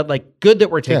risky, but like good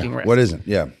that we're taking risks. What isn't?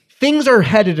 Yeah. Things are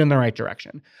headed in the right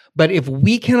direction. But if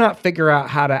we cannot figure out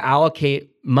how to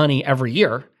allocate money every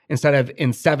year instead of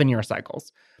in 7-year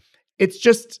cycles, it's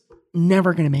just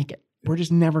never going to make it. We're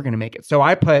just never going to make it. So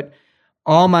I put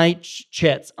all my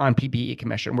chits on PPE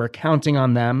Commission. We're counting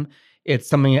on them. It's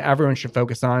something that everyone should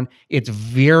focus on. It's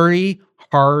very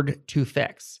hard to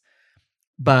fix.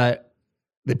 But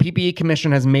the PPE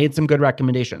Commission has made some good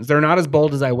recommendations. They're not as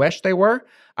bold as I wish they were.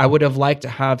 I would have liked to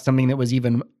have something that was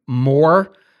even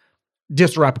more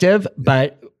disruptive.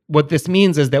 But what this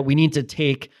means is that we need to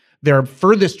take their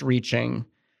furthest reaching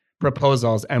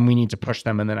proposals and we need to push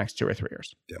them in the next 2 or 3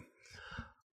 years. Yeah.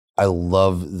 I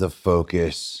love the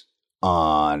focus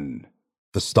on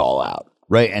the stall out.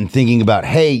 Right. And thinking about,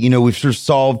 hey, we've sort of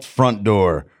solved front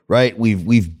door, right?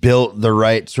 We've built the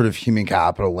right sort of human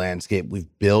capital landscape. We've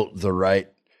built the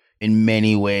right, in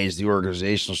many ways, the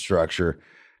organizational structure.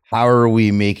 How are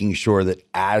we making sure that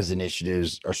as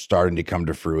initiatives are starting to come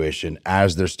to fruition,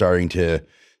 as they're starting to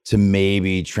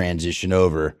maybe transition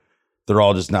over, they're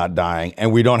all just not dying.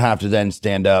 And we don't have to then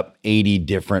stand up 80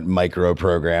 different micro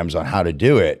programs on how to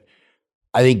do it.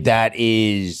 I think that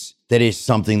is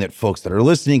something that folks that are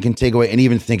listening can take away and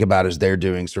even think about as they're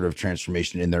doing sort of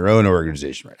transformation in their own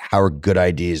organization, right? How are good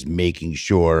ideas making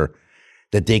sure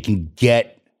that they can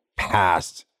get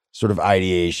past sort of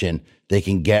ideation, they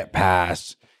can get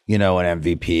past, an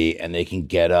MVP, and they can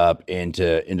get up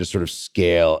into sort of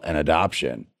scale and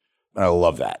adoption. And I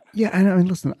love that. Yeah, I mean,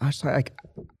 listen,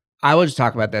 I will just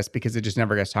talk about this because it just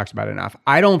never gets talked about enough.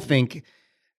 I don't think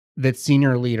that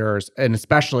senior leaders, and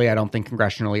especially I don't think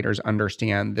congressional leaders,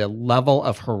 understand the level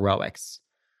of heroics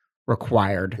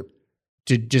required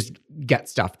to just get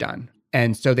stuff done.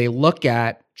 And so they look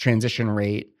at transition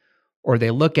rate, or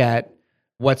they look at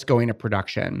what's going to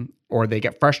production, or they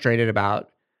get frustrated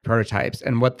about prototypes.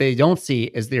 And what they don't see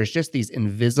is there's just these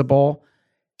invisible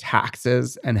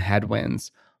taxes and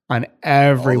headwinds on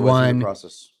everyone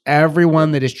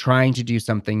that is trying to do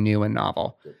something new and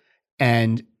novel.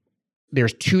 And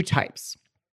there's 2 types.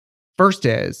 First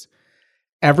is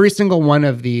every single one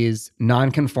of these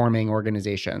non-conforming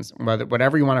organizations,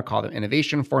 whatever you want to call them,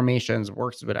 innovation formations,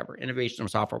 works, whatever, innovation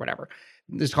software, whatever,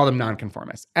 just call them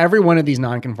non-conformists. Every one of these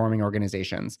non-conforming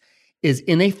organizations is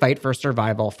in a fight for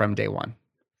survival from day one.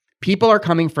 People are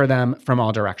coming for them from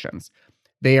all directions.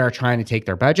 They are trying to take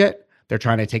their budget. They're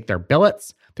trying to take their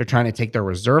billets. They're trying to take their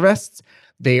reservists.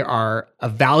 They are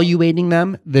evaluating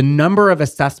them. The number of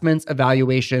assessments,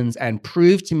 evaluations, and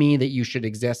prove to me that you should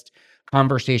exist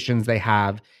conversations they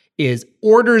have is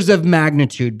orders of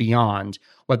magnitude beyond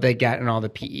what they get in all the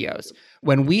PEOs.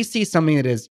 When we see something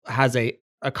that has a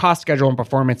cost schedule and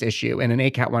performance issue in an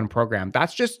ACAT 1 program,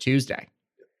 that's just Tuesday,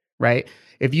 right?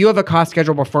 If you have a cost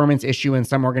schedule performance issue and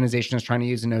some organization is trying to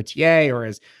use an OTA or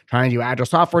is trying to do agile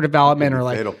software development or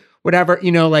like fatal. whatever,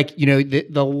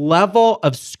 the level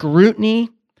of scrutiny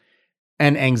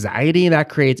and anxiety that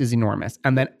creates is enormous.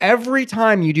 And then every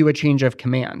time you do a change of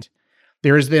command,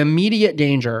 there is the immediate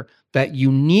danger that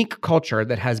unique culture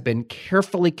that has been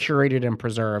carefully curated and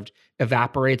preserved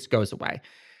evaporates, goes away.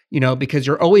 Because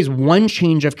you're always one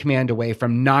change of command away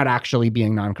from not actually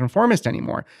being nonconformist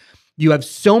anymore. You have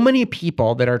so many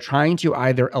people that are trying to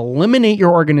either eliminate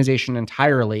your organization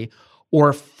entirely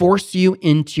or force you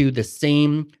into the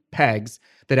same pegs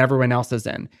that everyone else is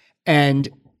in. And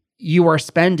you are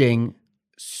spending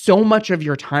so much of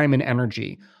your time and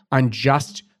energy on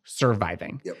just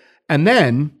surviving. Yep. And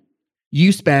then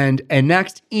you spend a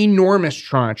next enormous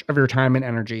tranche of your time and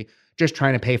energy just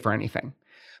trying to pay for anything.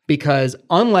 Because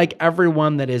unlike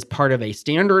everyone that is part of a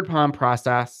standard POM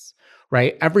process,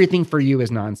 right, everything for you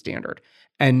is non-standard.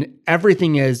 And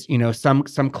everything is,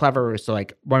 some clever. So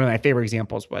like one of my favorite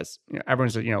examples was, everyone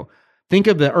said, think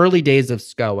of the early days of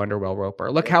SCO under Will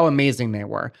Roper. Look how amazing they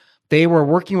were. They were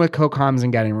working with COCOMs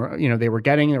and getting, they were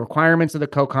getting the requirements of the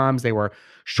COCOMs. They were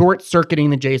short-circuiting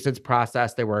the JSIDS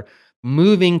process. They were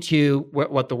moving to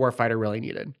what the warfighter really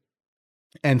needed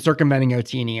and circumventing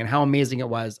OT&E and how amazing it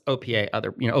was, OPM,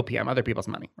 other people's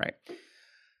money, right?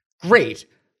 Great.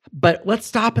 But let's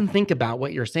stop and think about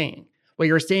what you're saying. What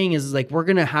you're saying is like, we're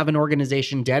going to have an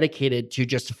organization dedicated to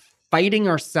just fighting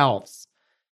ourselves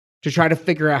to try to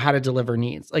figure out how to deliver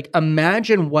needs. Like,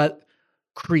 imagine what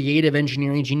creative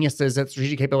engineering geniuses at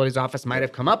Strategic Capabilities Office might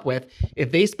have come up with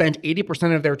if they spent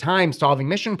 80% of their time solving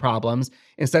mission problems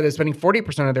instead of spending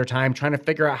 40% of their time trying to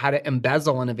figure out how to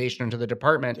embezzle innovation into the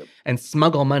department and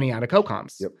smuggle money out of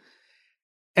COCOMs. Yep.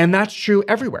 And that's true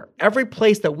everywhere. Every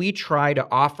place that we try to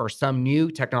offer some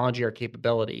new technology or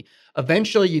capability,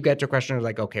 eventually you get to a question of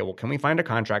like, okay, well, can we find a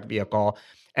contract vehicle?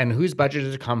 And whose budget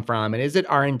does it come from? And is it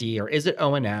R&D or is it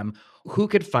O&M? Who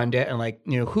could fund it?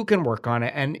 And who can work on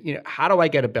it? And, how do I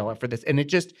get a bill for this? And it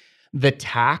just, the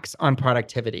tax on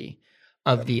productivity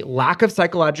of the lack of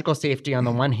psychological safety on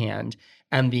the one hand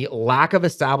and the lack of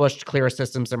established clear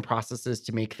systems and processes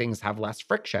to make things have less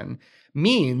friction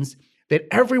means that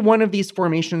every one of these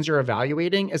formations you're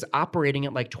evaluating is operating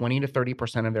at like 20 to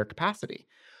 30% of their capacity.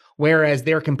 Whereas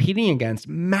they're competing against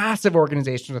massive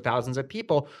organizations with thousands of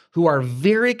people who are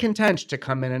very content to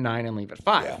come in at 9 and leave at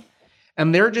 5. Yeah.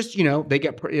 And they're just, they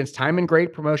get, it's time and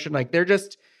grade promotion. Like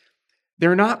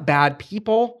they're not bad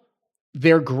people.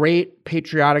 They're great,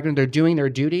 patriotic, and they're doing their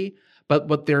duty. But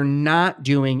what they're not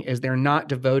doing is they're not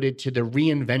devoted to the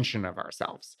reinvention of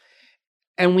ourselves.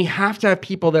 And we have to have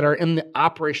people that are in the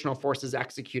operational forces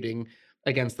executing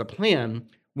against the plan.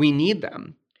 We need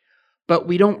them. But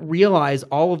we don't realize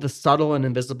all of the subtle and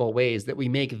invisible ways that we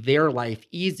make their life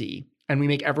easy and we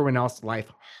make everyone else's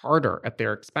life harder at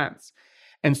their expense.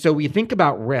 And so we think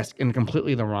about risk in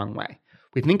completely the wrong way.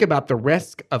 We think about the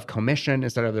risk of commission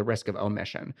instead of the risk of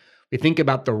omission. We think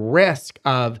about the risk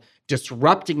of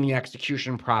disrupting the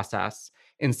execution process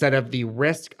instead of the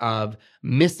risk of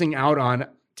missing out on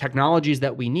technologies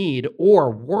that we need,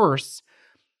 or worse,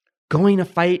 going to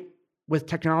fight with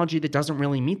technology that doesn't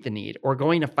really meet the need, or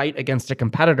going to fight against a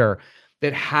competitor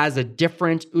that has a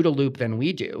different OODA loop than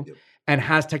we do. Yep. And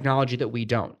has technology that we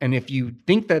don't. And if you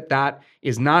think that that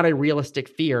is not a realistic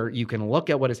fear, you can look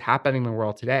at what is happening in the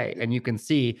world today, and you can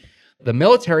see the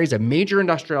militaries of major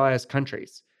industrialized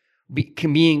countries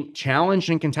being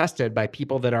challenged and contested by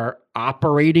people that are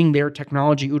operating their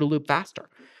technology OODA loop faster.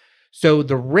 So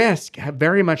the risk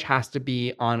very much has to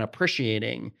be on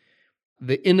appreciating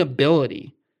the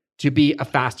inability to be a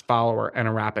fast follower and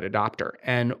a rapid adopter.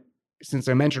 And since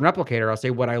I mentioned Replicator, I'll say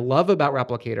what I love about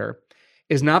Replicator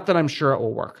is not that I'm sure it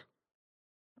will work,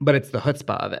 but it's the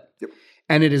chutzpah of it. Yep.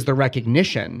 And it is the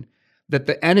recognition that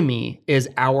the enemy is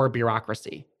our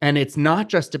bureaucracy. And it's not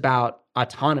just about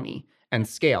autonomy and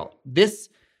scale. This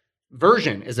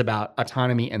version is about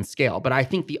autonomy and scale. But I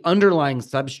think the underlying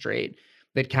substrate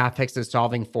that CathHicks is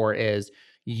solving for is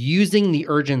using the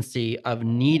urgency of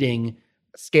needing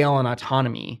scale and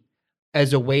autonomy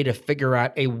as a way to figure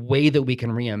out a way that we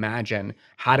can reimagine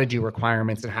how to do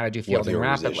requirements and how to do fielding rapidly.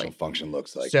 What the organizational function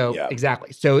looks like. So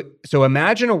exactly. So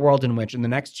imagine a world in which in the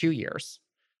next 2 years,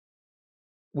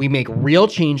 we make real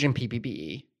change in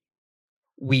PPBE.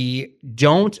 We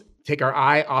don't take our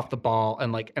eye off the ball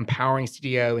and like empowering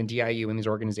CDO and DIU in these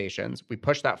organizations. We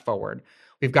push that forward.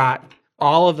 We've got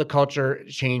all of the culture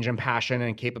change and passion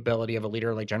and capability of a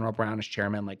leader like General Brown as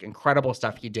chairman, like incredible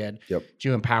stuff he did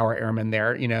to empower airmen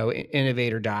there,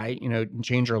 innovate or die,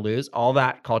 change or lose, all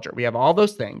that culture. We have all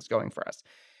those things going for us.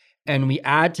 And we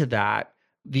add to that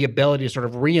the ability to sort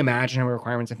of reimagine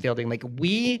requirements and fielding. Like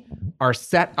we are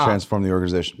set up. Transform the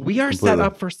organization. We are set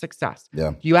up for success.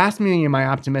 Yeah. You asked me, am I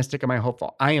optimistic? Am I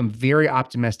hopeful? I am very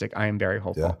optimistic. I am very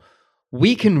hopeful. Yeah.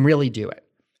 We can really do it.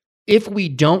 If we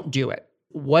don't do it,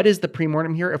 what is the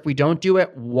premortem here? If we don't do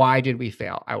it, why did we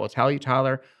fail? I will tell you,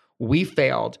 Tyler, we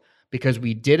failed because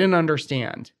we didn't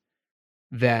understand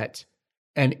that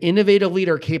an innovative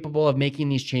leader capable of making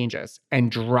these changes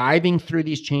and driving through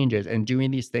these changes and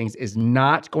doing these things is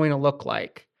not going to look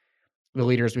like the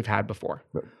leaders we've had before.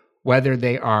 Right. Whether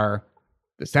they are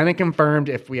the Senate confirmed,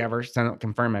 if we ever Senate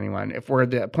confirm anyone, if we're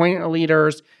the appointed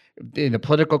leaders, the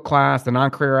political class, the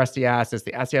non-career SES, it's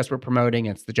the SES we're promoting,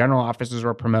 it's the general officers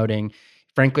we're promoting.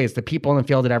 Frankly, it's the people in the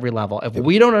field at every level. If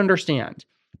we don't understand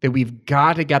that we've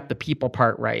got to get the people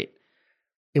part right,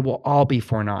 it will all be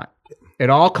for naught. It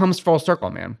all comes full circle,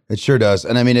 man. It sure does.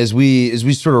 And I mean, as we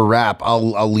sort of wrap,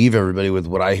 I'll leave everybody with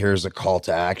what I hear is a call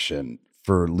to action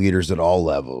for leaders at all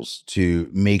levels to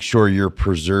make sure you're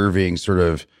preserving sort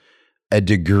of a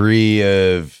degree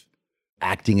of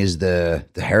acting as the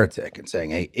heretic and saying,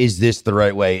 hey, is this the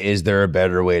right way? Is there a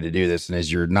better way to do this? And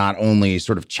as you're not only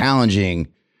sort of challenging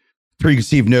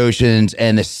preconceived notions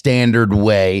and the standard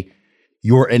way,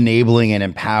 you're enabling and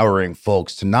empowering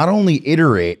folks to not only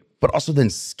iterate, but also then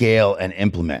scale and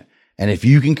implement. And if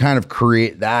you can kind of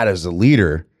create that as a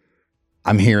leader,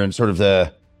 I'm hearing sort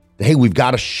of hey, we've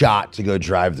got a shot to go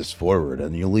drive this forward.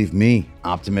 And you'll leave me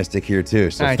optimistic here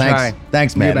too. So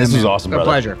thanks, man. This was awesome, brother. A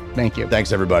pleasure. Thank you.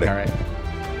 Thanks, everybody. All right.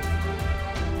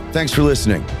 Thanks for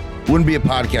listening. Wouldn't be a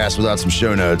podcast without some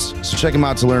show notes. So check them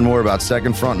out to learn more about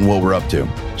Second Front and what we're up to.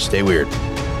 Stay weird.